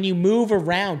they're like, when you move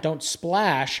around, don't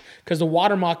splash. Because the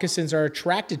water moccasins are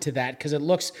attracted to that. Because it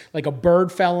looks like a bird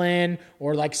fell in.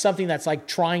 Or, like, something that's, like,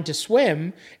 trying to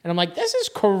swim. And I'm like, this is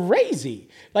crazy.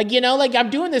 Like, you know, like, I'm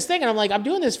doing this thing. And I'm like, I'm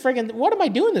doing this friggin'... What am I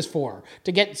doing this for?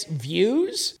 To get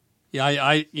views? Yeah,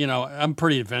 I'm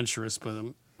pretty adventurous, but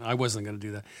I wasn't going to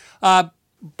do that.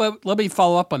 But let me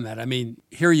follow up on that. I mean,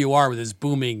 here you are with this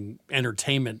booming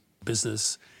entertainment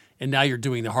business. And now you're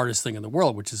doing the hardest thing in the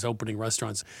world, which is opening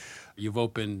restaurants. You've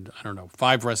opened,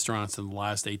 5 restaurants in the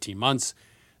last 18 months.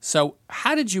 So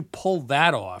how did you pull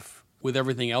that off with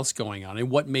everything else going on? And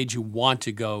what made you want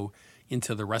to go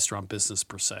into the restaurant business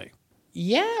per se?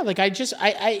 Yeah, like I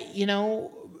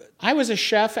was a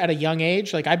chef at a young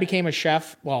age. Like I became a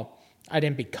chef. Well, I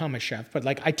didn't become a chef, but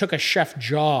like I took a chef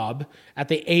job at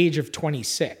the age of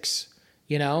 26.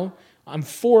 You know, I'm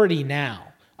 40 now.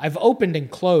 I've opened and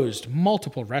closed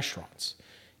multiple restaurants.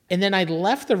 And then I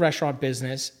left the restaurant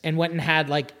business and went and had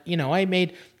I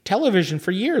made television for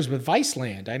years with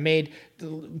Viceland. I made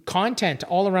content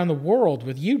all around the world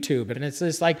with YouTube. And it's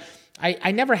just like,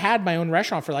 I never had my own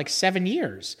restaurant for like 7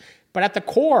 years. But at the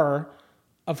core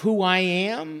of who I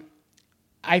am,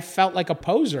 I felt like a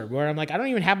poser where I'm like, I don't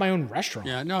even have my own restaurant.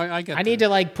 Yeah, no, I get that. I need to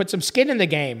like put some skin in the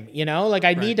game, you know? Like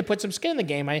I need to put some skin in the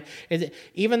game.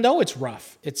 Even though it's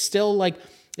rough, it's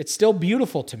still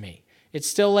beautiful to me. It's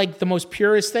still like the most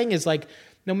purest thing is like,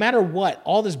 no matter what,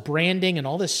 all this branding and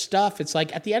all this stuff, it's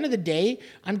like at the end of the day,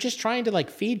 I'm just trying to like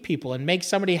feed people and make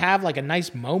somebody have like a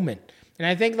nice moment. And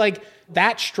I think like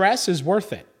that stress is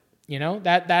worth it. You know,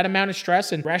 that amount of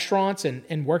stress in restaurants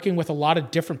and working with a lot of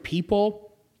different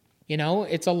people, you know,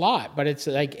 it's a lot, but it's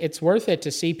like, it's worth it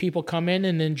to see people come in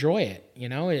and enjoy it. You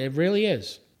know, it really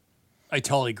is. I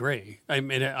totally agree. I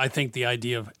mean, I think the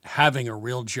idea of having a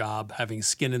real job, having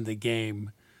skin in the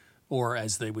game, or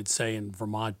as they would say in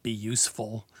Vermont, be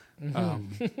useful,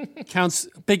 counts.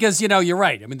 Because, you know, you're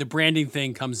right. I mean, the branding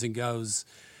thing comes and goes.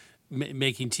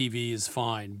 Making TV is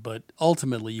fine, but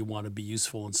ultimately you want to be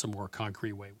useful in some more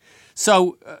concrete way.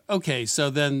 So, so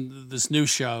then this new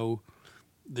show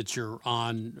that you're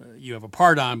on, you have a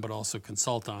part on, but also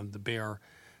consult on, The Bear.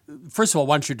 First of all,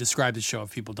 why don't you describe the show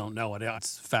if people don't know it?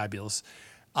 It's fabulous.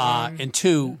 And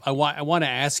two, I want to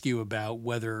ask you about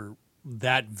whether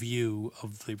that view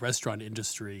of the restaurant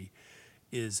industry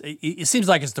it seems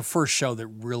like it's the first show that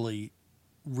really,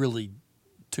 really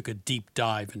took a deep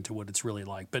dive into what it's really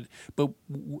like. But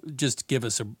just give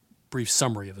us a brief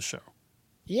summary of the show.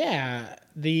 Yeah,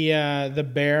 the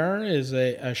Bear is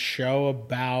a show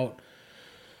about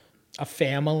a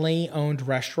family-owned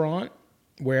restaurant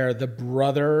where the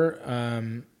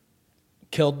brother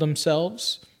killed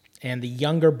themselves, and the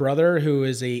younger brother, who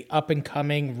is a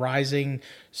up-and-coming, rising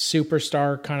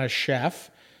superstar kind of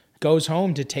chef, goes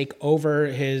home to take over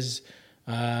his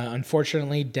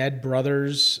unfortunately dead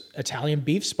brother's Italian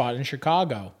beef spot in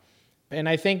Chicago. And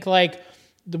I think like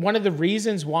one of the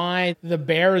reasons why The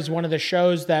Bear is one of the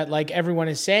shows that like everyone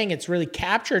is saying it's really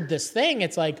captured this thing,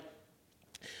 it's like,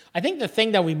 I think the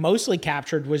thing that we mostly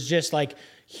captured was just like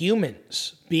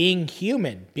humans, being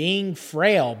human, being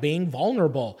frail, being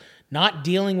vulnerable, not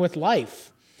dealing with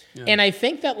life. Yeah. And I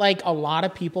think that like a lot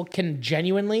of people can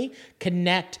genuinely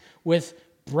connect with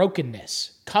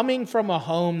brokenness, coming from a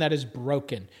home that is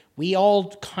broken. We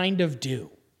all kind of do.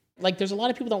 Like, there's a lot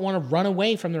of people that want to run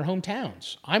away from their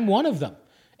hometowns. I'm one of them.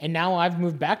 And now I've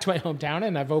moved back to my hometown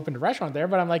and I've opened a restaurant there.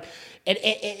 But I'm like,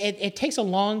 it takes a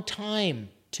long time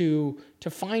to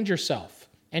find yourself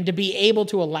and to be able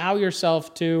to allow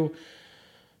yourself to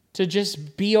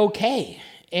just be okay.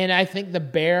 And I think the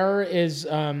Bear is,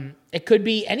 it could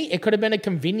have been a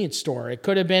convenience store. It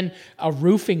could have been a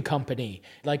roofing company.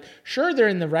 Like, sure, they're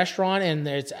in the restaurant and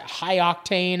it's high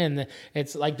octane and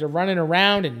it's like they're running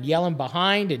around and yelling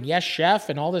behind and yes, chef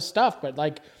and all this stuff. But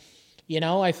like,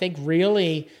 I think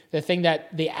really the thing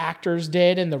that the actors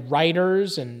did and the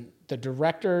writers and the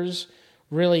directors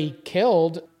really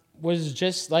killed was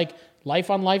just like life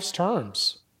on life's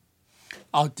terms.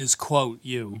 I'll just quote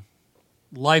you.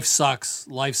 Life sucks,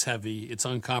 life's heavy, it's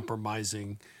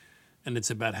uncompromising, and it's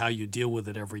about how you deal with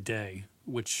it every day,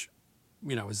 which,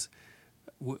 is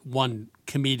one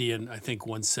comedian, I think,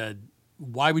 once said,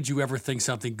 why would you ever think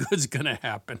something good's going to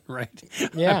happen, right?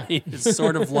 Yeah. I mean, it's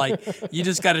sort of like you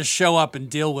just got to show up and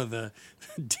deal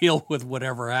with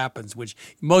whatever happens, which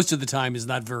most of the time is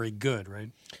not very good,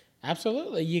 right?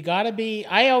 Absolutely. You got to be,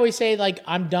 I always say, like,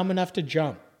 I'm dumb enough to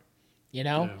jump,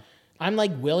 Yeah. I'm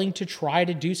like willing to try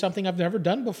to do something I've never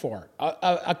done before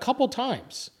a couple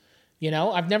times.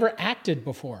 I've never acted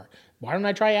before. Why don't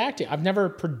I try acting? I've never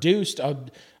produced a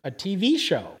TV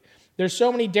show. There's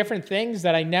so many different things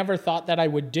that I never thought that I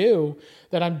would do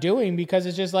that I'm doing because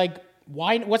it's just like,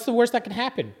 why? What's the worst that can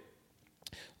happen?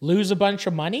 Lose a bunch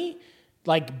of money?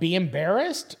 Like be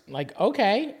embarrassed? Like,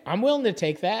 okay, I'm willing to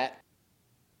take that.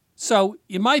 So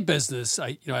in my business,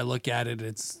 I look at it,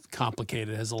 it's complicated,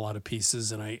 it has a lot of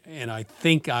pieces, and I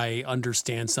think I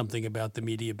understand something about the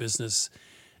media business,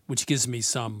 which gives me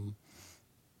some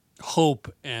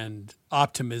hope and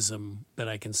optimism that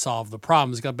I can solve the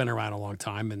problems. I've been around a long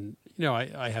time, and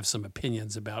I have some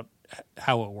opinions about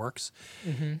how it works.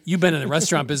 Mm-hmm. You've been in the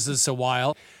restaurant business a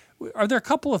while. Are there a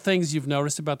couple of things you've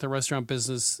noticed about the restaurant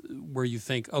business where you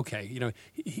think, okay,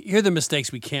 here are the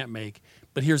mistakes we can't make,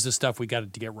 but here's the stuff we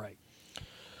got to get right?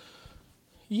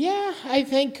 Yeah, I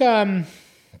think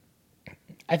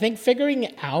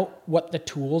figuring out what the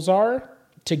tools are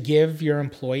to give your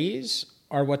employees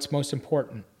are what's most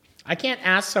important. I can't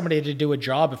ask somebody to do a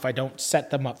job if I don't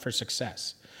set them up for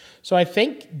success. So I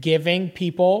think giving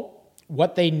people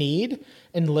what they need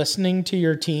and listening to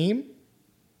your team.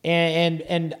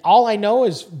 And all I know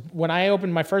is when I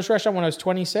opened my first restaurant when I was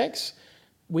 26,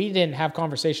 we didn't have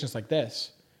conversations like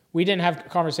this. We didn't have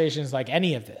conversations like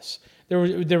any of this.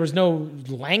 There was no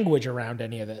language around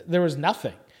any of it. There was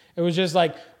nothing. It was just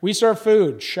like, we serve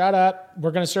food, shut up. We're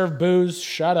going to serve booze,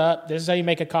 shut up. This is how you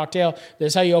make a cocktail.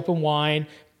 This is how you open wine,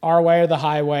 our way or the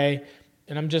highway.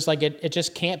 And I'm just like, it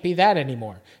just can't be that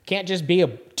anymore. It can't just be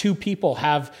two people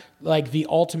have like the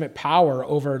ultimate power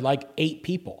over like 8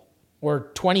 people.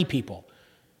 Or 20 people.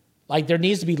 Like there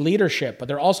needs to be leadership, but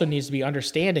there also needs to be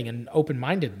understanding and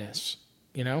open-mindedness,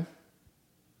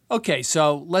 Okay,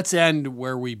 so let's end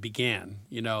where we began.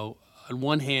 On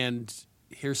one hand,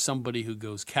 here's somebody who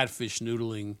goes catfish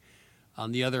noodling.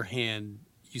 On the other hand,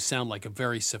 you sound like a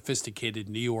very sophisticated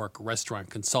New York restaurant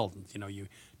consultant. You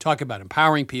talk about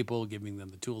empowering people, giving them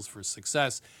the tools for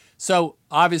success. So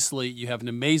obviously you have an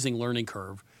amazing learning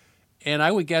curve. And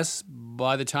I would guess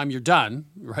by the time you're done,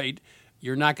 right,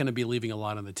 you're not going to be leaving a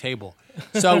lot on the table.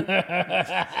 So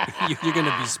you're going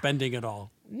to be spending it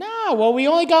all. No, well, we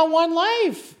only got one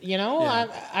life, Yeah.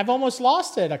 I've almost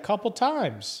lost it a couple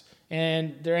times.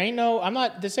 And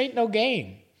this ain't no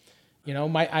game.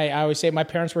 I always say my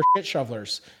parents were shit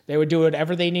shovelers. They would do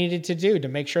whatever they needed to do to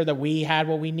make sure that we had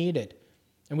what we needed.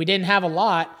 And we didn't have a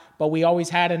lot, but we always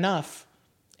had enough.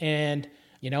 And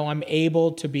I'm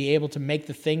able to make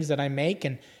the things that I make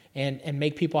and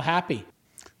make people happy.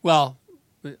 Well,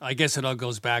 I guess it all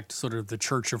goes back to sort of the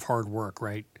church of hard work,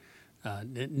 right?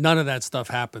 None of that stuff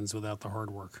happens without the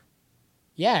hard work.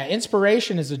 Yeah,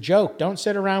 inspiration is a joke. Don't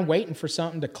sit around waiting for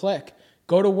something to click.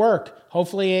 Go to work.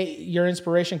 Hopefully your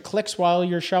inspiration clicks while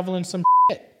you're shoveling some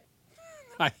shit.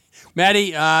 Hi.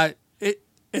 Matty,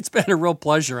 it's been a real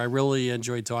pleasure. I really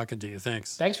enjoyed talking to you.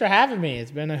 Thanks. Thanks for having me.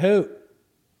 It's been a hoot.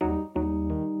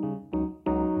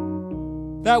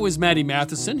 That was Matty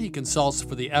Matheson. He consults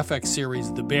for the FX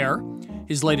series The Bear.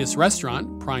 His latest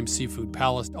restaurant, Prime Seafood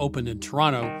Palace, opened in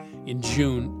Toronto in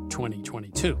June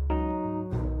 2022.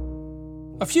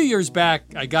 A few years back,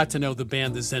 I got to know the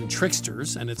band The Zen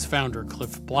Tricksters and its founder,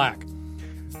 Cliff Black.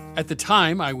 At the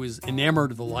time, I was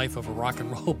enamored of the life of a rock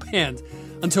and roll band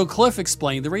until Cliff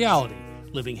explained the reality.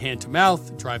 Living hand to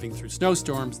mouth, driving through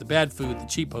snowstorms, the bad food, the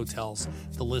cheap hotels,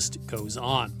 the list goes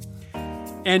on.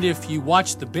 And if you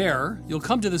watch The Bear, you'll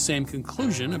come to the same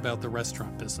conclusion about the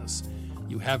restaurant business.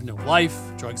 You have no life,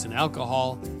 drugs and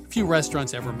alcohol. Few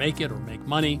restaurants ever make it or make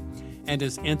money. And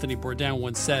as Anthony Bourdain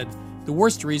once said, the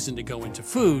worst reason to go into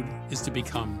food is to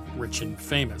become rich and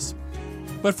famous.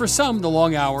 But for some, the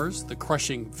long hours, the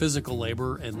crushing physical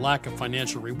labor, and lack of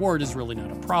financial reward is really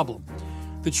not a problem.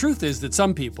 The truth is that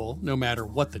some people, no matter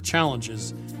what the challenge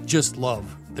is, just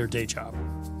love their day job.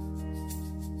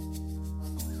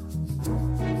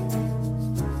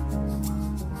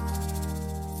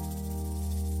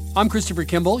 I'm Christopher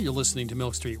Kimball. You're listening to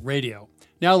Milk Street Radio.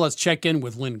 Now let's check in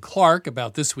with Lynn Clark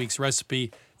about this week's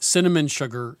recipe, cinnamon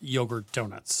sugar yogurt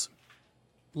donuts.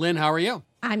 Lynn, how are you?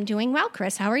 I'm doing well,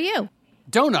 Chris. How are you?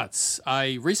 Donuts.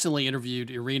 I recently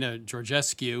interviewed Irina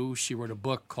Georgescu. She wrote a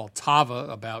book called Tava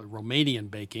about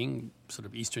Romanian baking, sort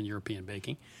of Eastern European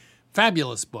baking.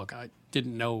 Fabulous book. I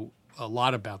didn't know a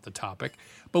lot about the topic,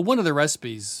 but one of the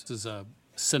recipes is a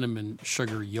cinnamon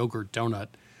sugar yogurt donut,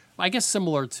 I guess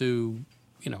similar to,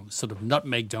 sort of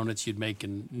nutmeg donuts you'd make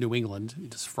in New England. You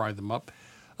just fry them up.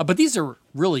 But these are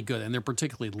really good, and they're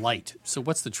particularly light. So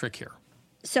what's the trick here?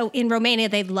 So in Romania,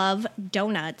 they love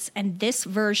donuts, and this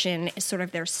version is sort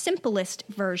of their simplest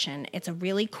version. It's a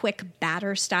really quick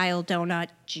batter-style donut.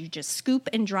 You just scoop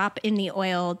and drop in the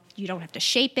oil. You don't have to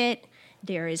shape it.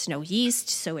 There is no yeast,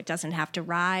 so it doesn't have to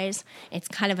rise. It's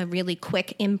kind of a really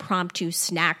quick, impromptu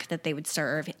snack that they would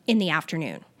serve in the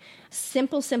afternoon.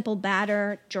 Simple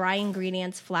batter, dry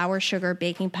ingredients, flour, sugar,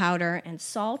 baking powder, and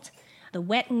salt. The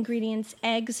wet ingredients,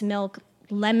 eggs, milk,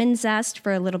 lemon zest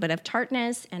for a little bit of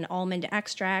tartness, and almond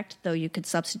extract, though you could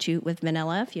substitute with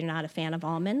vanilla if you're not a fan of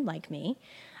almond like me.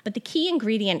 But the key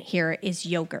ingredient here is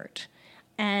yogurt.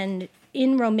 And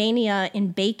in Romania,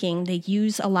 in baking, they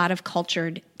use a lot of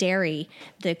cultured dairy.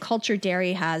 The cultured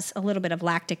dairy has a little bit of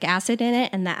lactic acid in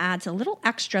it, and that adds a little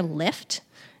extra lift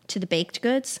to the baked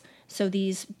goods. So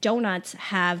these donuts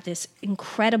have this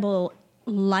incredible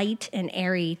light and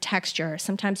airy texture.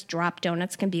 Sometimes drop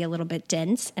donuts can be a little bit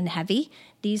dense and heavy.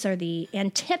 These are the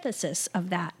antithesis of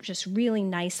that, just really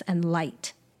nice and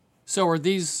light. So are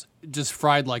these just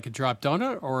fried like a drop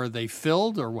donut, or are they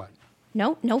filled, or what?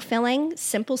 No filling,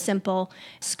 simple.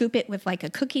 Scoop it with like a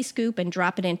cookie scoop and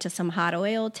drop it into some hot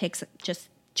oil. It takes just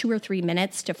 2 or 3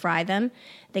 minutes to fry them.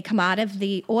 They come out of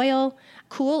the oil,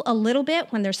 cool a little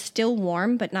bit when they're still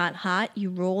warm but not hot. You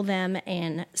roll them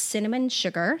in cinnamon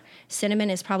sugar. Cinnamon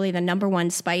is probably the number one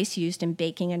spice used in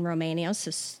baking in Romania, so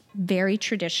it's very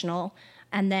traditional.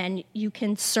 And then you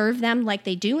can serve them like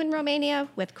they do in Romania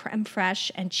with creme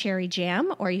fraiche and cherry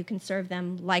jam, or you can serve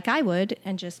them like I would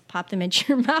and just pop them into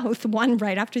your mouth, one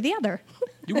right after the other.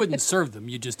 You wouldn't serve them,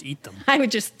 you just eat them. I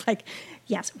would just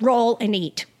roll and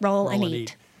eat, roll and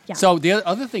eat. Yeah. So the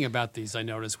other thing about these I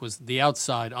noticed was the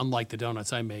outside, unlike the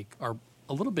donuts I make, are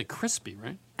a little bit crispy,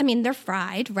 right? I mean, they're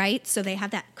fried, right? So they have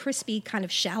that crispy kind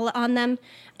of shell on them.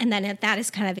 And then that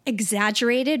is kind of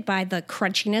exaggerated by the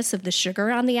crunchiness of the sugar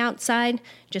on the outside.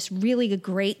 Just really a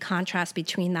great contrast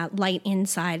between that light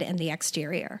inside and the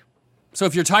exterior. So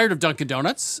if you're tired of Dunkin'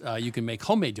 Donuts, you can make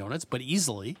homemade donuts, but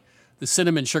easily. The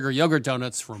cinnamon sugar yogurt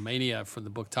donuts from Romania from the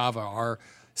book Tava are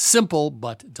simple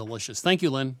but delicious. Thank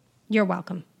you, Lynn. You're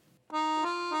welcome.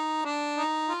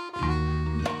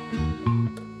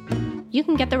 You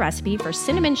can get the recipe for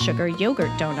cinnamon sugar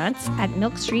yogurt donuts at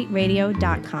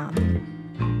milkstreetradio.com.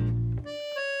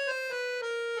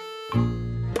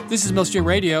 This is Milk Street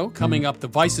Radio, coming up the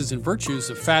vices and virtues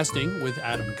of fasting with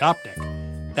Adam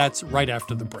Gopnik. That's right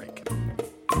after the break.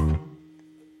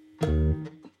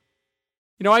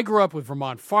 I grew up with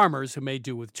Vermont farmers who made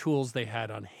do with tools they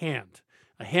had on hand.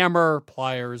 A hammer,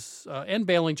 pliers, and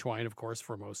baling twine, of course,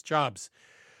 for most jobs.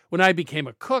 When I became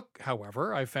a cook,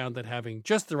 however, I found that having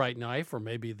just the right knife, or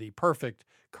maybe the perfect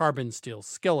carbon steel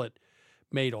skillet,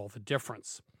 made all the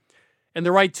difference. And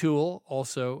the right tool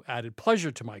also added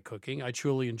pleasure to my cooking. I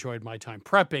truly enjoyed my time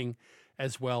prepping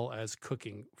as well as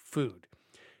cooking food.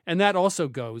 And that also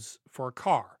goes for a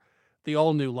car. The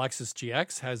all-new Lexus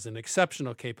GX has an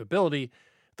exceptional capability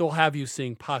that will have you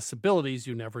seeing possibilities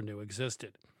you never knew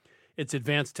existed. Its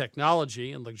advanced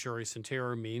technology and luxurious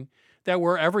interior mean that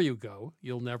wherever you go,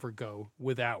 you'll never go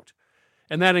without.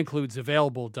 And that includes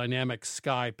available dynamic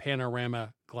sky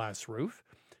panorama glass roof,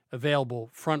 available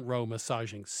front row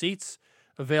massaging seats,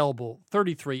 available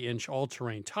 33-inch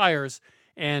all-terrain tires,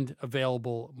 and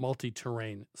available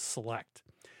multi-terrain select.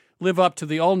 Live up to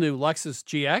the all-new Lexus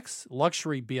GX,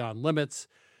 luxury beyond limits.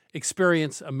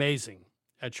 Experience amazing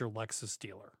at your Lexus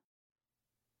dealer.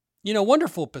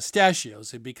 Wonderful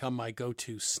pistachios have become my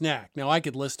go-to snack. Now, I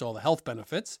could list all the health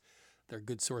benefits. They're a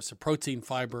good source of protein,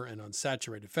 fiber, and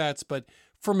unsaturated fats, but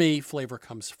for me, flavor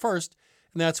comes first,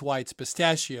 and that's why it's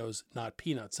pistachios, not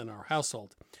peanuts, in our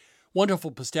household.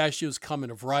 Wonderful pistachios come in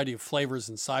a variety of flavors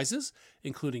and sizes,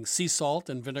 including sea salt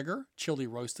and vinegar, chili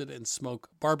roasted, and smoke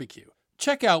barbecue.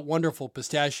 Check out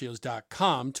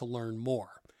wonderfulpistachios.com to learn more.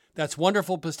 That's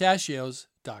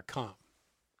wonderfulpistachios.com.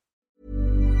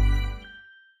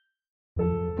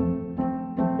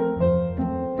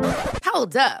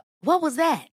 Hold up. What was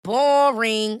that?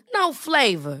 Boring. No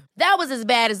flavor. That was as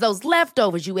bad as those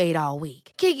leftovers you ate all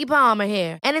week. Keke Palmer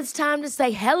here, and it's time to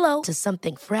say hello to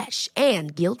something fresh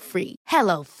and guilt-free.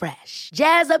 Hello Fresh.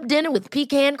 Jazz up dinner with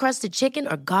pecan-crusted chicken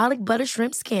or garlic butter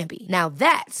shrimp scampi. Now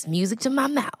that's music to my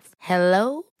mouth.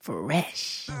 Hello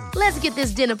Fresh. Let's get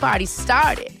this dinner party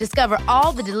started. Discover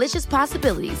all the delicious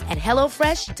possibilities at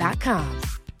hellofresh.com.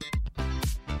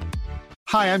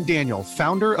 Hi, I'm Daniel,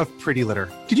 founder of Pretty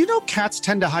Litter. Did you know cats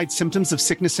tend to hide symptoms of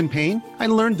sickness and pain? I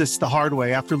learned this the hard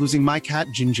way after losing my cat,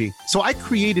 Gingy. So I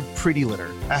created Pretty Litter,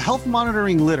 a health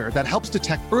monitoring litter that helps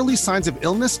detect early signs of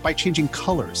illness by changing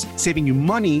colors, saving you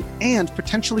money and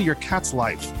potentially your cat's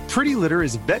life. Pretty Litter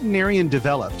is veterinarian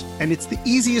developed, and it's the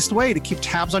easiest way to keep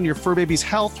tabs on your fur baby's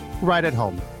health right at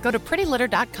home. Go to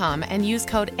prettylitter.com and use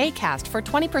code ACAST for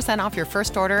 20% off your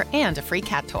first order and a free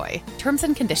cat toy. Terms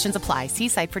and conditions apply. See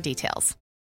site for details.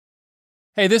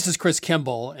 Hey, this is Chris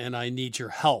Kimball, and I need your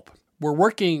help. We're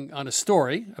working on a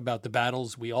story about the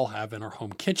battles we all have in our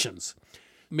home kitchens.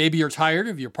 Maybe you're tired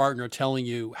of your partner telling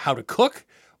you how to cook,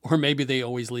 or maybe they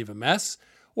always leave a mess,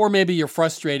 or maybe you're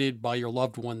frustrated by your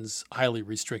loved one's highly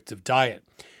restrictive diet.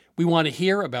 We want to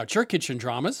hear about your kitchen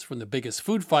dramas, from the biggest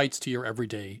food fights to your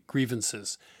everyday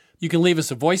grievances. You can leave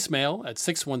us a voicemail at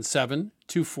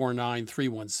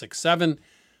 617-249-3167,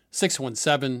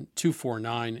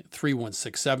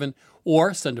 617-249-3167,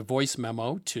 or send a voice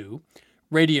memo to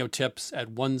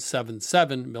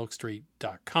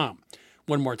radiotips@177milkstreet.com.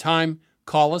 One more time,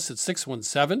 call us at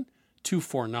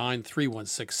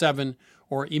 617-249-3167,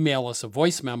 or email us a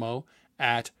voice memo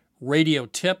at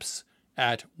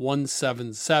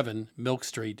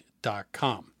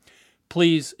radiotips@177milkstreet.com.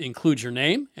 Please include your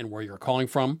name and where you're calling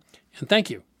from, and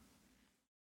thank you.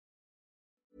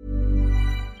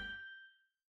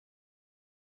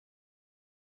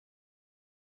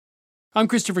 I'm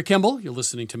Christopher Kimball. You're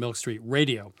listening to Milk Street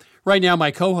Radio. Right now,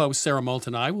 my co-host Sarah Moult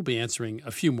and I will be answering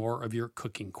a few more of your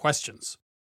cooking questions.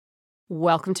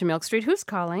 Welcome to Milk Street. Who's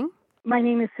calling? My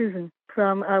name is Susan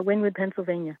from Wynwood,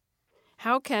 Pennsylvania.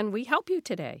 How can we help you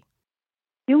today?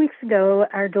 A few weeks ago,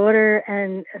 our daughter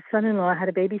and son-in-law had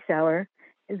a baby shower.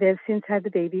 They've since had the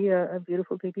baby, a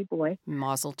beautiful baby boy.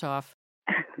 Mazel tov.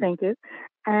 Thank you.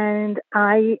 And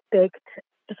I baked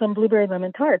some blueberry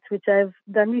lemon tarts, which I've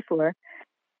done before.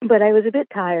 But I was a bit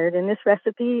tired. In this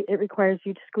recipe, it requires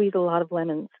you to squeeze a lot of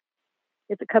lemons.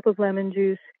 It's a cup of lemon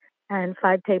juice and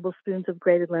 5 tablespoons of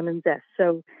grated lemon zest.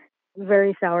 So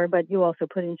very sour, but you also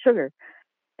put in sugar.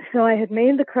 So I had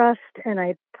made the crust and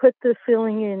I put the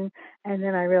filling in, and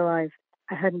then I realized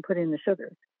I hadn't put in the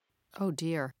sugar. Oh,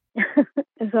 dear.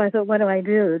 And so I thought, what do I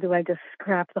do? Do I just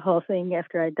scrap the whole thing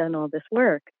after I'd done all this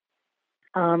work?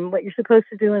 What you're supposed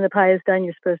to do when the pie is done,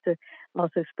 you're supposed to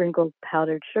also sprinkle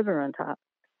powdered sugar on top.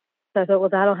 So I thought, well,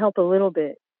 that'll help a little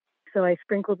bit. So I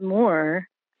sprinkled more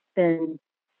than,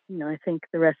 I think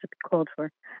the recipe called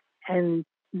for. And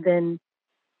then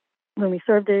when we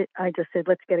served it, I just said,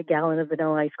 let's get a gallon of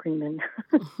vanilla ice cream in.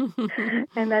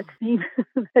 And that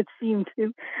seemed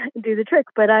to do the trick.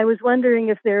 But I was wondering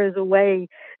if there is a way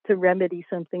to remedy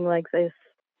something like this.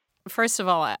 First of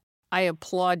all, I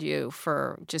applaud you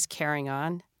for just carrying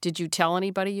on. Did you tell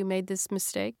anybody you made this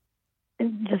mistake?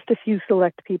 Just a few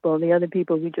select people. The other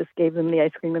people, we just gave them the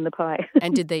ice cream and the pie.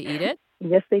 And did they eat it?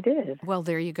 Yes, they did. Well,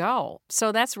 there you go.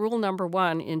 So that's rule number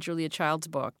 1 in Julia Child's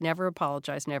book. Never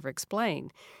apologize, never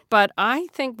explain. But I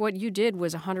think what you did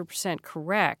was 100%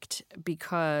 correct,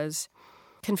 because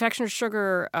confectioner's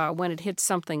sugar, when it hits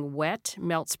something wet,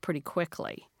 melts pretty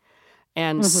quickly.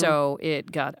 And so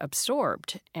it got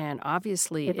absorbed. And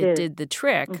obviously it did the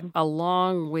trick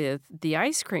along with the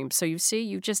ice cream. So you see,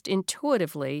 you just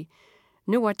intuitively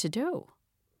knew what to do.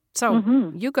 So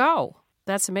you go.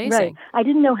 That's amazing. Right. I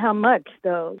didn't know how much,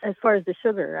 though, as far as the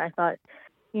sugar. I thought,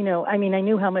 I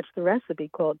knew how much the recipe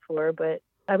called for, but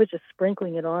I was just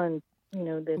sprinkling it on,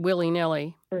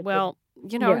 willy-nilly. Well,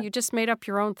 you just made up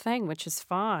your own thing, which is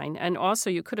fine. And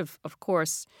also you could have, of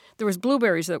course, there was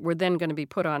blueberries that were then going to be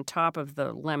put on top of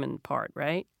the lemon part,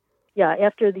 right? Yeah,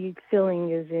 after the filling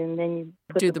is in, then you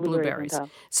put the blueberries on top.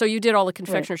 So you did all the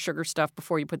confectioner sugar stuff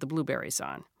before you put the blueberries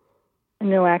on.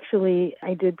 No, actually,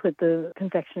 I did put the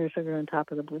confectioner sugar on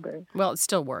top of the blueberries. Well, it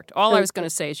still worked. All I was going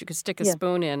to say is you could stick a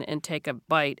spoon in and take a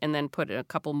bite and then put a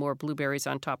couple more blueberries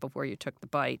on top of where you took the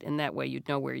bite, and that way you'd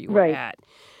know where you were at.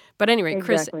 But anyway,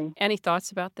 Chris, any thoughts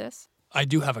about this? I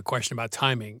do have a question about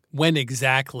timing. When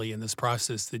exactly in this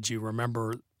process did you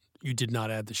remember you did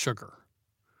not add the sugar?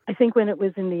 I think when it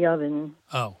was in the oven.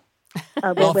 Oh.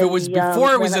 Well, if it was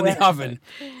before it was in the oven,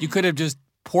 you could have just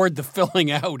poured the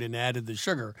filling out and added the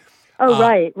sugar. Oh,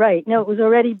 right. No, it was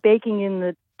already baking in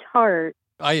the tart.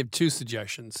 I have two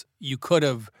suggestions. You could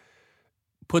have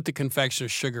put the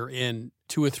confectioner's sugar in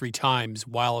 2 or 3 times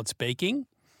while it's baking,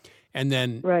 and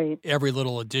then every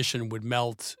little addition would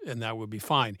melt, and that would be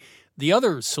fine. The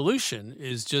other solution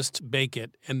is just bake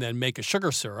it and then make a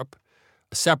sugar syrup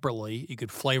separately. You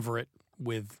could flavor it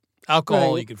with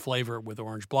alcohol. You could flavor it with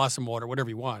orange blossom water, whatever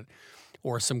you want,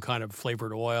 or some kind of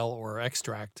flavored oil or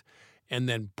extract, and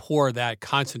then pour that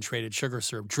concentrated sugar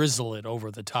syrup, drizzle it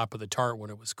over the top of the tart when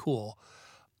it was cool.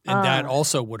 And that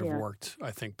also would have worked, I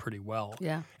think, pretty well.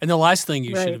 Yeah. And the last thing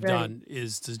you should have done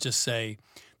is to just say,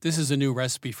 this is a new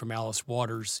recipe from Alice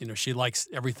Waters. You know, she likes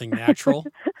everything natural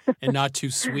and not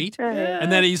too sweet.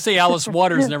 And then you say Alice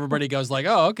Waters and everybody goes like,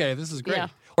 oh, okay, this is great. Yeah.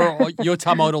 Or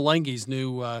Yotamoto Lengi's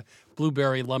new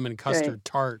blueberry lemon custard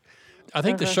tart. I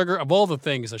think the sugar, of all the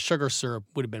things, a sugar syrup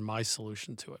would have been my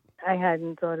solution to it. I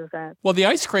hadn't thought of that. Well, the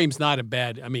ice cream's not a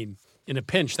bad, I mean, in a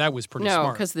pinch, that was pretty smart.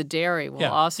 No, because the dairy will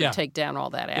also take down all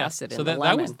that acid in the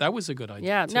lemon. So that was a good idea.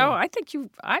 Yeah, too. no, I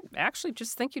actually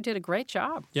just think you did a great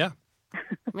job. Yeah.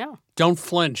 Yeah. Don't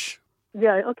flinch.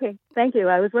 Yeah, okay. Thank you.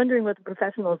 I was wondering what the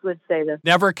professionals would say then.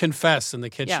 Never confess in the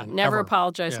kitchen. Yeah, never ever.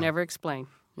 apologize, never explain.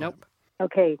 Nope.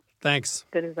 Okay. Thanks.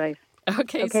 Good advice.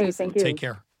 Okay, Susan. Thank you. Take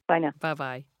care. Bye now.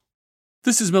 Bye-bye.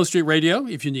 This is Milk Street Radio.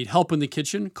 If you need help in the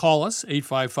kitchen, call us,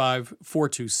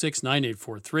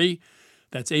 855-426-9843.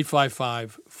 That's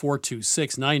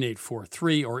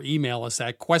 855-426-9843, or email us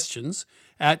at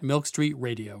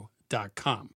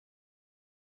questions@milkstreetradio.com.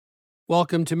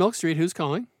 Welcome to Milk Street. Who's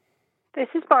calling? This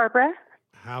is Barbara.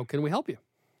 How can we help you?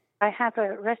 I have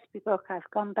a recipe book I've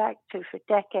gone back to for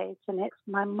decades, and it's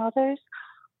my mother's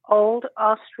old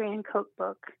Austrian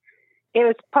cookbook. It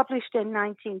was published in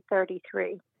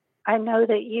 1933. I know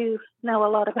that you know a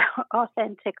lot about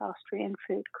authentic Austrian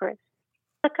food, Chris.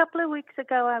 A couple of weeks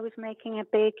ago, I was making a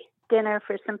big dinner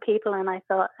for some people, and I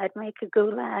thought I'd make a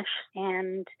goulash.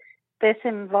 And this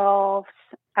involves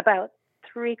about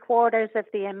 3/4 of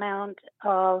the amount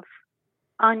of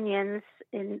onions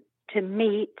into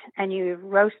meat, and you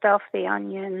roast off the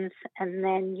onions, and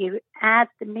then you add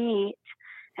the meat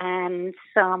and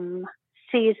some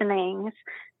seasonings,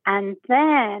 and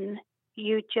then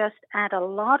you just add a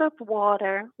lot of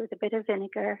water with a bit of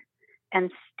vinegar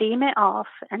and steam it off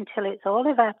until it's all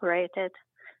evaporated.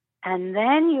 And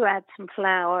then you add some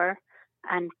flour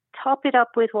and top it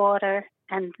up with water,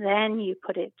 and then you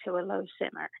put it to a low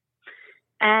simmer.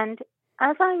 And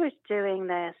as I was doing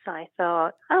this, I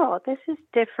thought, oh, this is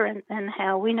different than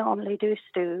how we normally do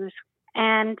stews.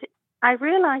 And I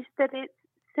realized that it's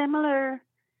similar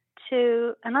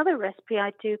to another recipe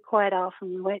I do quite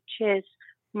often, which is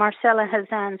Marcella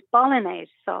Hazan's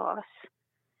bolognese sauce.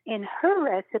 In her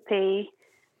recipe,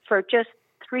 for just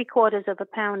 3/4 of a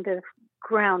pound of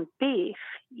ground beef,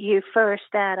 you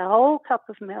first add a whole cup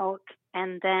of milk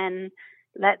and then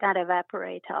let that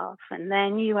evaporate off. And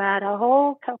then you add a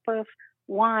whole cup of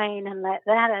wine and let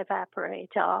that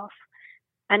evaporate off.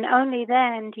 And only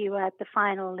then do you add the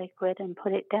final liquid and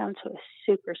put it down to a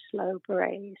super slow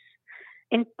braise.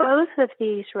 In both of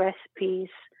these recipes,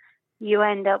 you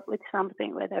end up with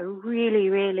something with a really,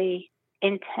 really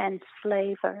intense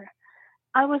flavor.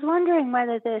 I was wondering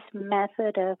whether this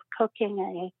method of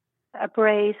cooking a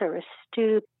braise or a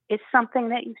stew is something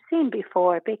that you've seen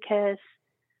before, because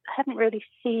I haven't really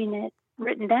seen it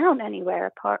written down anywhere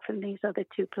apart from these other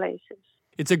two places.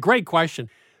 It's a great question.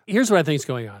 Here's what I think is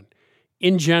going on.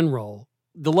 In general,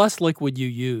 the less liquid you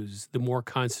use, the more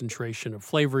concentration of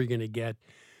flavor you're going to get,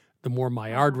 the more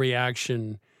Maillard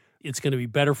reaction. It's going to be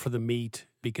better for the meat,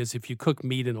 because if you cook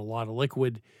meat in a lot of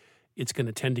liquid, it's going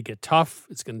to tend to get tough.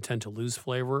 It's going to tend to lose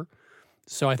flavor.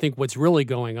 So I think what's really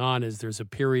going on is there's a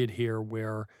period here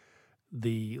where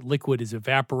the liquid is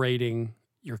evaporating.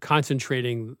 You're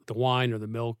concentrating the wine or the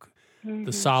milk,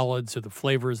 the solids or the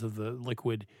flavors of the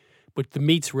liquid, but the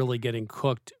meat's really getting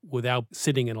cooked without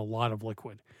sitting in a lot of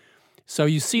liquid. So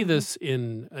you see this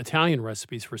in Italian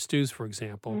recipes for stews, for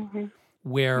example,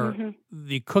 where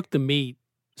they cook the meat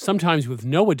sometimes with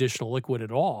no additional liquid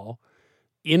at all,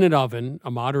 in an oven, a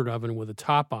moderate oven with a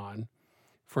top on,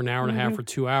 for an hour and a half or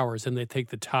 2 hours, and they take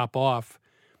the top off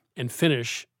and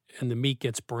finish, and the meat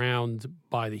gets browned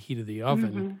by the heat of the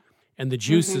oven, and the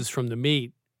juices from the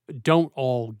meat don't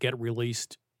all get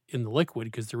released in the liquid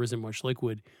because there isn't much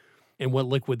liquid, and what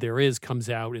liquid there is comes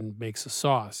out and makes a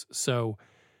sauce. So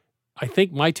I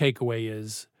think my takeaway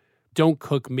is don't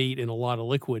cook meat in a lot of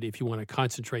liquid if you want to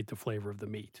concentrate the flavor of the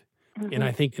meat. And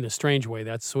I think in a strange way,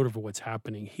 that's sort of what's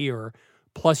happening here.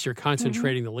 Plus, you're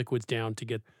concentrating the liquids down to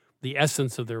get the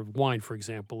essence of their wine, for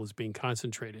example, is being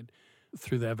concentrated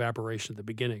through the evaporation at the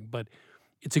beginning. But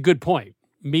it's a good point.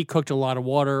 Meat cooked in a lot of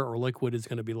water or liquid is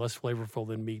going to be less flavorful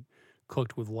than meat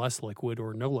cooked with less liquid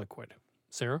or no liquid.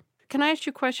 Sarah? Can I ask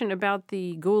you a question about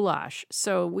the goulash?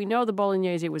 So we know the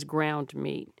bolognese was ground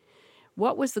meat.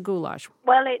 What was the goulash?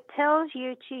 Well, it tells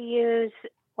you to use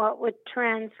what would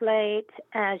translate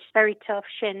as very tough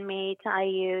shin meat. I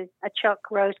use a chuck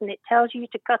roast, and it tells you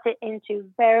to cut it into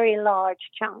very large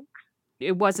chunks.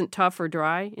 It wasn't tough or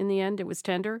dry in the end? It was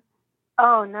tender?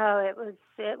 Oh, no,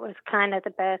 it was kind of the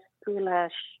best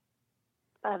goulash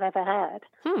I've ever had.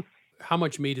 How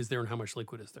much meat is there and how much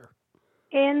liquid is there?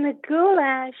 In the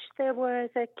goulash, there was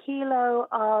a kilo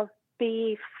of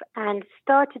beef and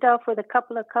started off with a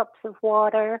couple of cups of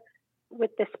water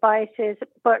with the spices,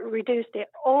 but reduced it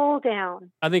all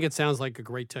down. I think it sounds like a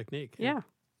great technique. Yeah.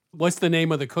 What's the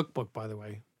name of the cookbook, by the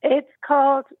way? It's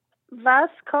called Was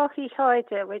koche ich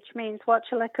heute, which means what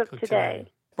shall I cook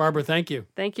today? Barbara, thank you.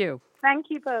 Thank you. Thank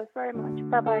you both very much.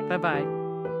 Bye-bye. Bye-bye.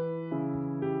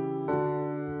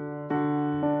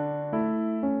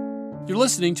 You're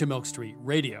listening to Milk Street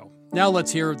Radio. Now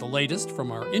let's hear the latest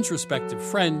from our introspective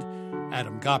friend,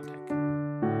 Adam Gopnik.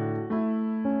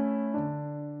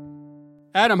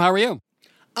 Adam, how are you?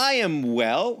 I am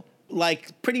well.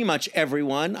 Like pretty much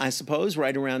everyone, I suppose,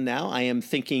 right around now, I am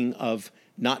thinking of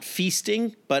not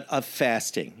feasting, but of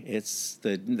fasting. It's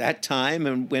that time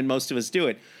and when most of us do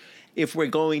it. If we're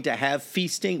going to have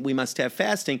feasting, we must have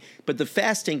fasting. But the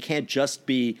fasting can't just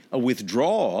be a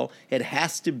withdrawal. It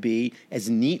has to be as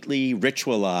neatly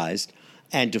ritualized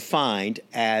and defined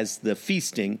as the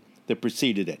feasting that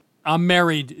preceded it. I'm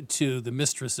married to the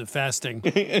mistress of fasting.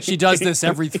 She does this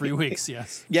every 3 weeks,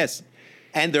 yes. Yes.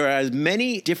 And there are as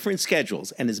many different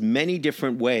schedules and as many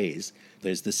different ways.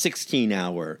 There's the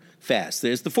 16-hour fast.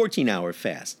 There's the 14-hour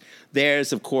fast.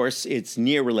 There's, of course, its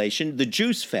near relation, the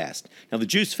juice fast. Now, the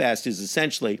juice fast is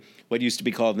essentially what used to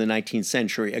be called in the 19th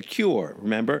century a cure.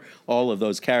 Remember, all of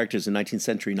those characters in 19th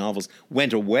century novels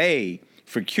went away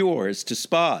for cures to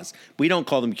spas. We don't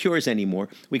call them cures anymore.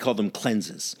 We call them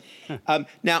cleanses.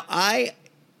 Now, I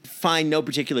find no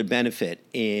particular benefit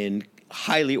in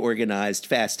highly organized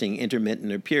fasting,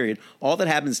 intermittent or period. All that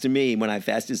happens to me when I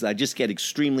fast is I just get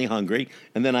extremely hungry,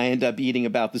 and then I end up eating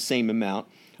about the same amount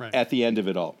at the end of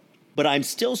it all. But I'm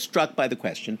still struck by the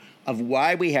question of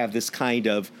why we have this kind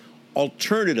of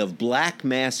alternative black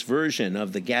mass version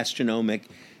of the gastronomic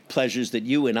pleasures that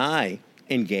you and I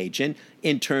engage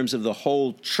in terms of the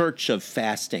whole church of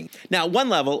fasting. Now, at one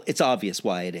level, it's obvious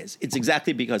why it is. It's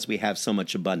exactly because we have so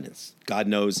much abundance. God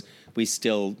knows we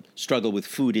still struggle with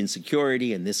food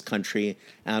insecurity in this country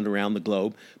and around the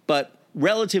globe. But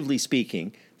relatively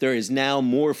speaking, there is now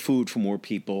more food for more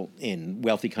people in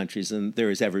wealthy countries than there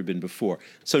has ever been before.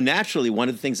 So naturally, one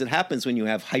of the things that happens when you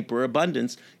have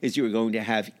hyperabundance is you're going to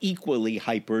have equally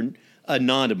hyper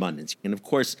non-abundance. And of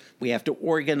course, we have to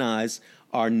organize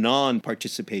our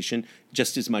non-participation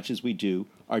just as much as we do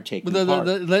our taking part.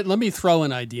 Let me throw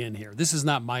an idea in here. This is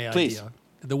not my Please. idea.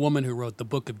 The woman who wrote The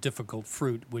Book of Difficult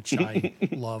Fruit, which I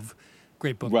love,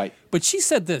 great book. Right. But she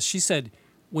said this. She said,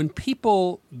 when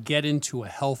people get into a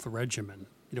health regimen,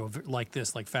 like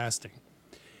this, like fasting,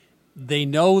 they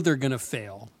know they're going to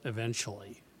fail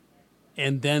eventually,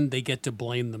 and then they get to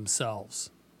blame themselves.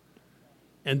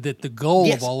 And that the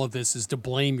goal of all of this is to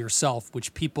blame yourself,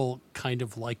 which people kind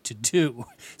of like to do.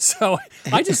 So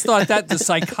I just thought that the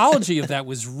psychology of that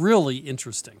was really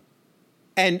interesting.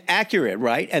 And accurate,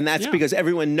 right? And that's because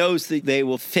everyone knows that they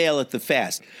will fail at the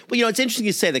fast. Well, it's interesting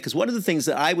you say that, because one of the things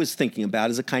that I was thinking about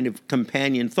is a kind of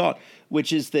companion thought,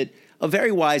 which is that a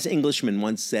very wise Englishman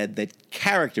once said that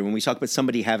character, when we talk about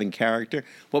somebody having character,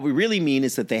 what we really mean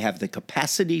is that they have the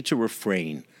capacity to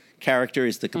refrain. Character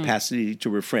is the capacity to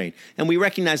refrain. And we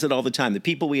recognize it all the time. The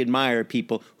people we admire are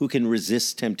people who can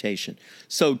resist temptation.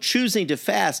 So choosing to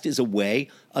fast is a way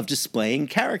of displaying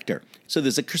character. So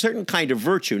there's a certain kind of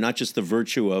virtue, not just the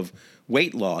virtue of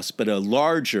weight loss, but a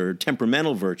larger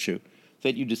temperamental virtue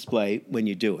that you display when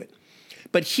you do it.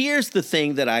 But here's the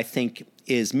thing that I think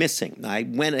is missing. I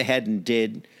went ahead and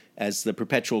did, as the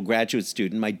perpetual graduate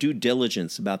student, my due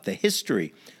diligence about the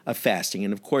history of fasting.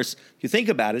 And of course, if you think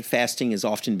about it, fasting has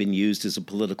often been used as a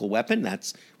political weapon.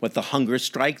 That's what the hunger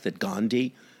strike that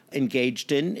Gandhi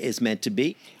engaged in is meant to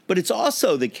be. But it's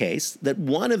also the case that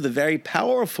one of the very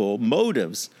powerful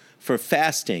motives for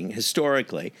fasting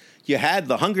historically, you had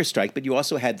the hunger strike, but you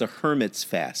also had the hermit's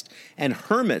fast. And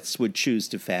hermits would choose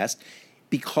to fast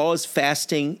because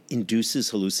fasting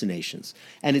induces hallucinations.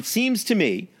 And it seems to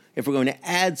me, if we're going to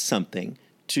add something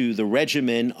to the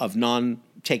regimen of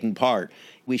non-taking part,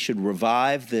 we should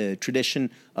revive the tradition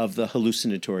of the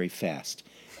hallucinatory fast.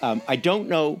 I don't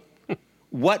know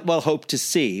what we'll hope to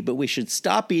see, but we should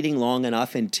stop eating long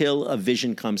enough until a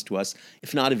vision comes to us,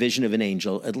 if not a vision of an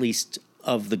angel, at least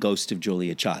of the ghost of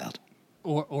Julia Child.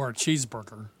 Or a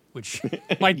cheeseburger, which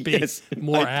might be Yes,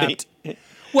 more might be. apt.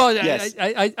 Well, Yes.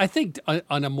 I think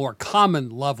on a more common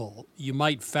level, you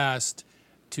might fast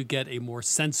to get a more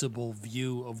sensible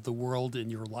view of the world in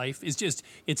your life.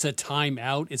 It's a time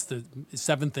out. It's the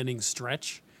seventh inning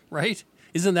stretch, right?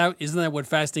 Isn't that what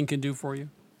fasting can do for you?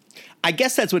 I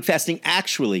guess that's what fasting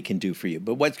actually can do for you.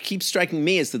 But what keeps striking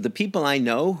me is that the people I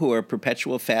know who are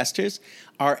perpetual fasters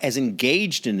are as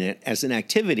engaged in it as an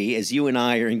activity as you and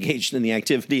I are engaged in the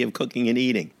activity of cooking and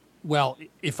eating. Well,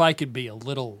 if I could be a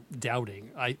little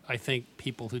doubting, I think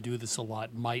people who do this a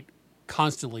lot might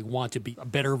constantly want to be a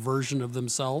better version of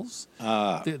themselves.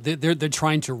 They're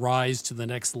trying to rise to the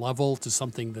next level, to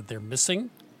something that they're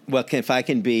missing. Well, if I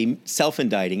can be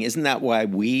self-indicting, isn't that why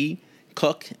we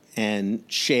cook and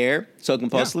share so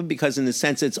compulsively? Yeah. Because in a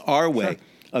sense, it's our way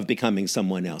of becoming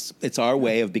someone else. It's our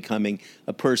way of becoming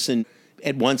a person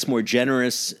at once more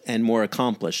generous and more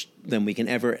accomplished than we can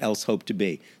ever else hope to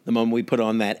be. The moment we put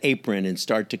on that apron and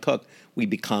start to cook, we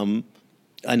become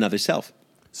another self.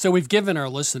 So we've given our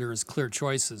listeners clear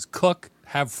choices: cook,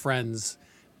 have friends,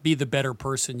 be the better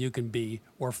person you can be,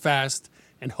 or fast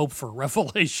and hope for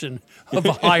revelation of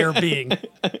a higher being.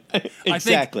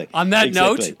 Exactly. I think on that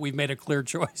note, we've made a clear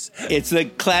choice. It's the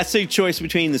classic choice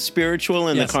between the spiritual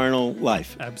and Yes. the carnal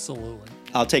life. Absolutely.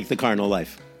 I'll take the carnal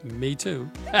life. Me too.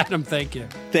 Adam, thank you.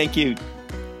 Thank you.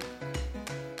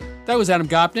 That was Adam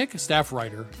Gopnik, a staff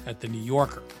writer at The New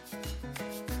Yorker.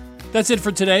 That's it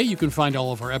for today. You can find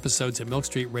all of our episodes at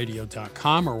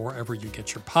milkstreetradio.com or wherever you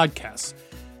get your podcasts.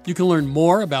 You can learn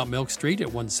more about Milk Street at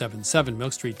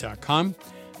 177milkstreet.com.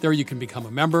 There you can become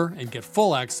a member and get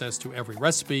full access to every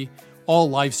recipe, all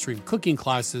live stream cooking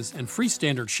classes, and free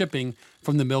standard shipping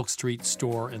from the Milk Street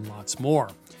store and lots more.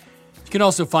 You can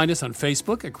also find us on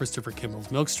Facebook at Christopher Kimball's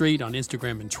Milk Street, on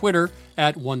Instagram and Twitter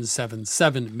at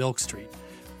 177Milk Street.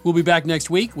 We'll be back next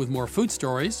week with more food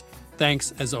stories.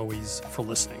 Thanks, as always, for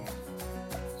listening.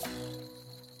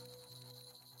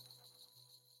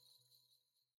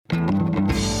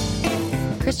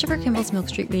 Christopher Kimball's Milk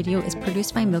Street Radio is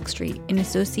produced by Milk Street in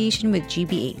association with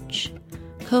GBH.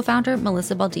 Co-founder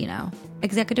Melissa Baldino.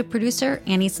 Executive producer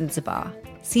Annie Sensabaugh.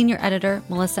 Senior editor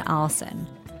Melissa Allison.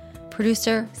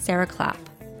 Producer Sarah Clapp.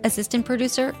 Assistant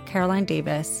producer Caroline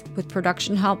Davis, with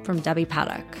production help from Debbie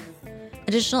Paddock.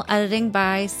 Additional editing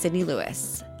by Sydney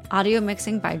Lewis. Audio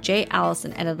mixing by Jay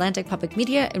Allison at Atlantic Public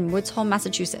Media in Woods Hole,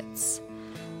 Massachusetts.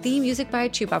 Theme music by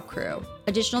Chubop Crew.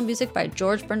 Additional music by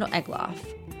George Brindle Egloff.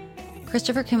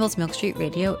 Christopher Kimball's Milk Street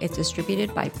Radio is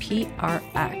distributed by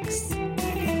PRX.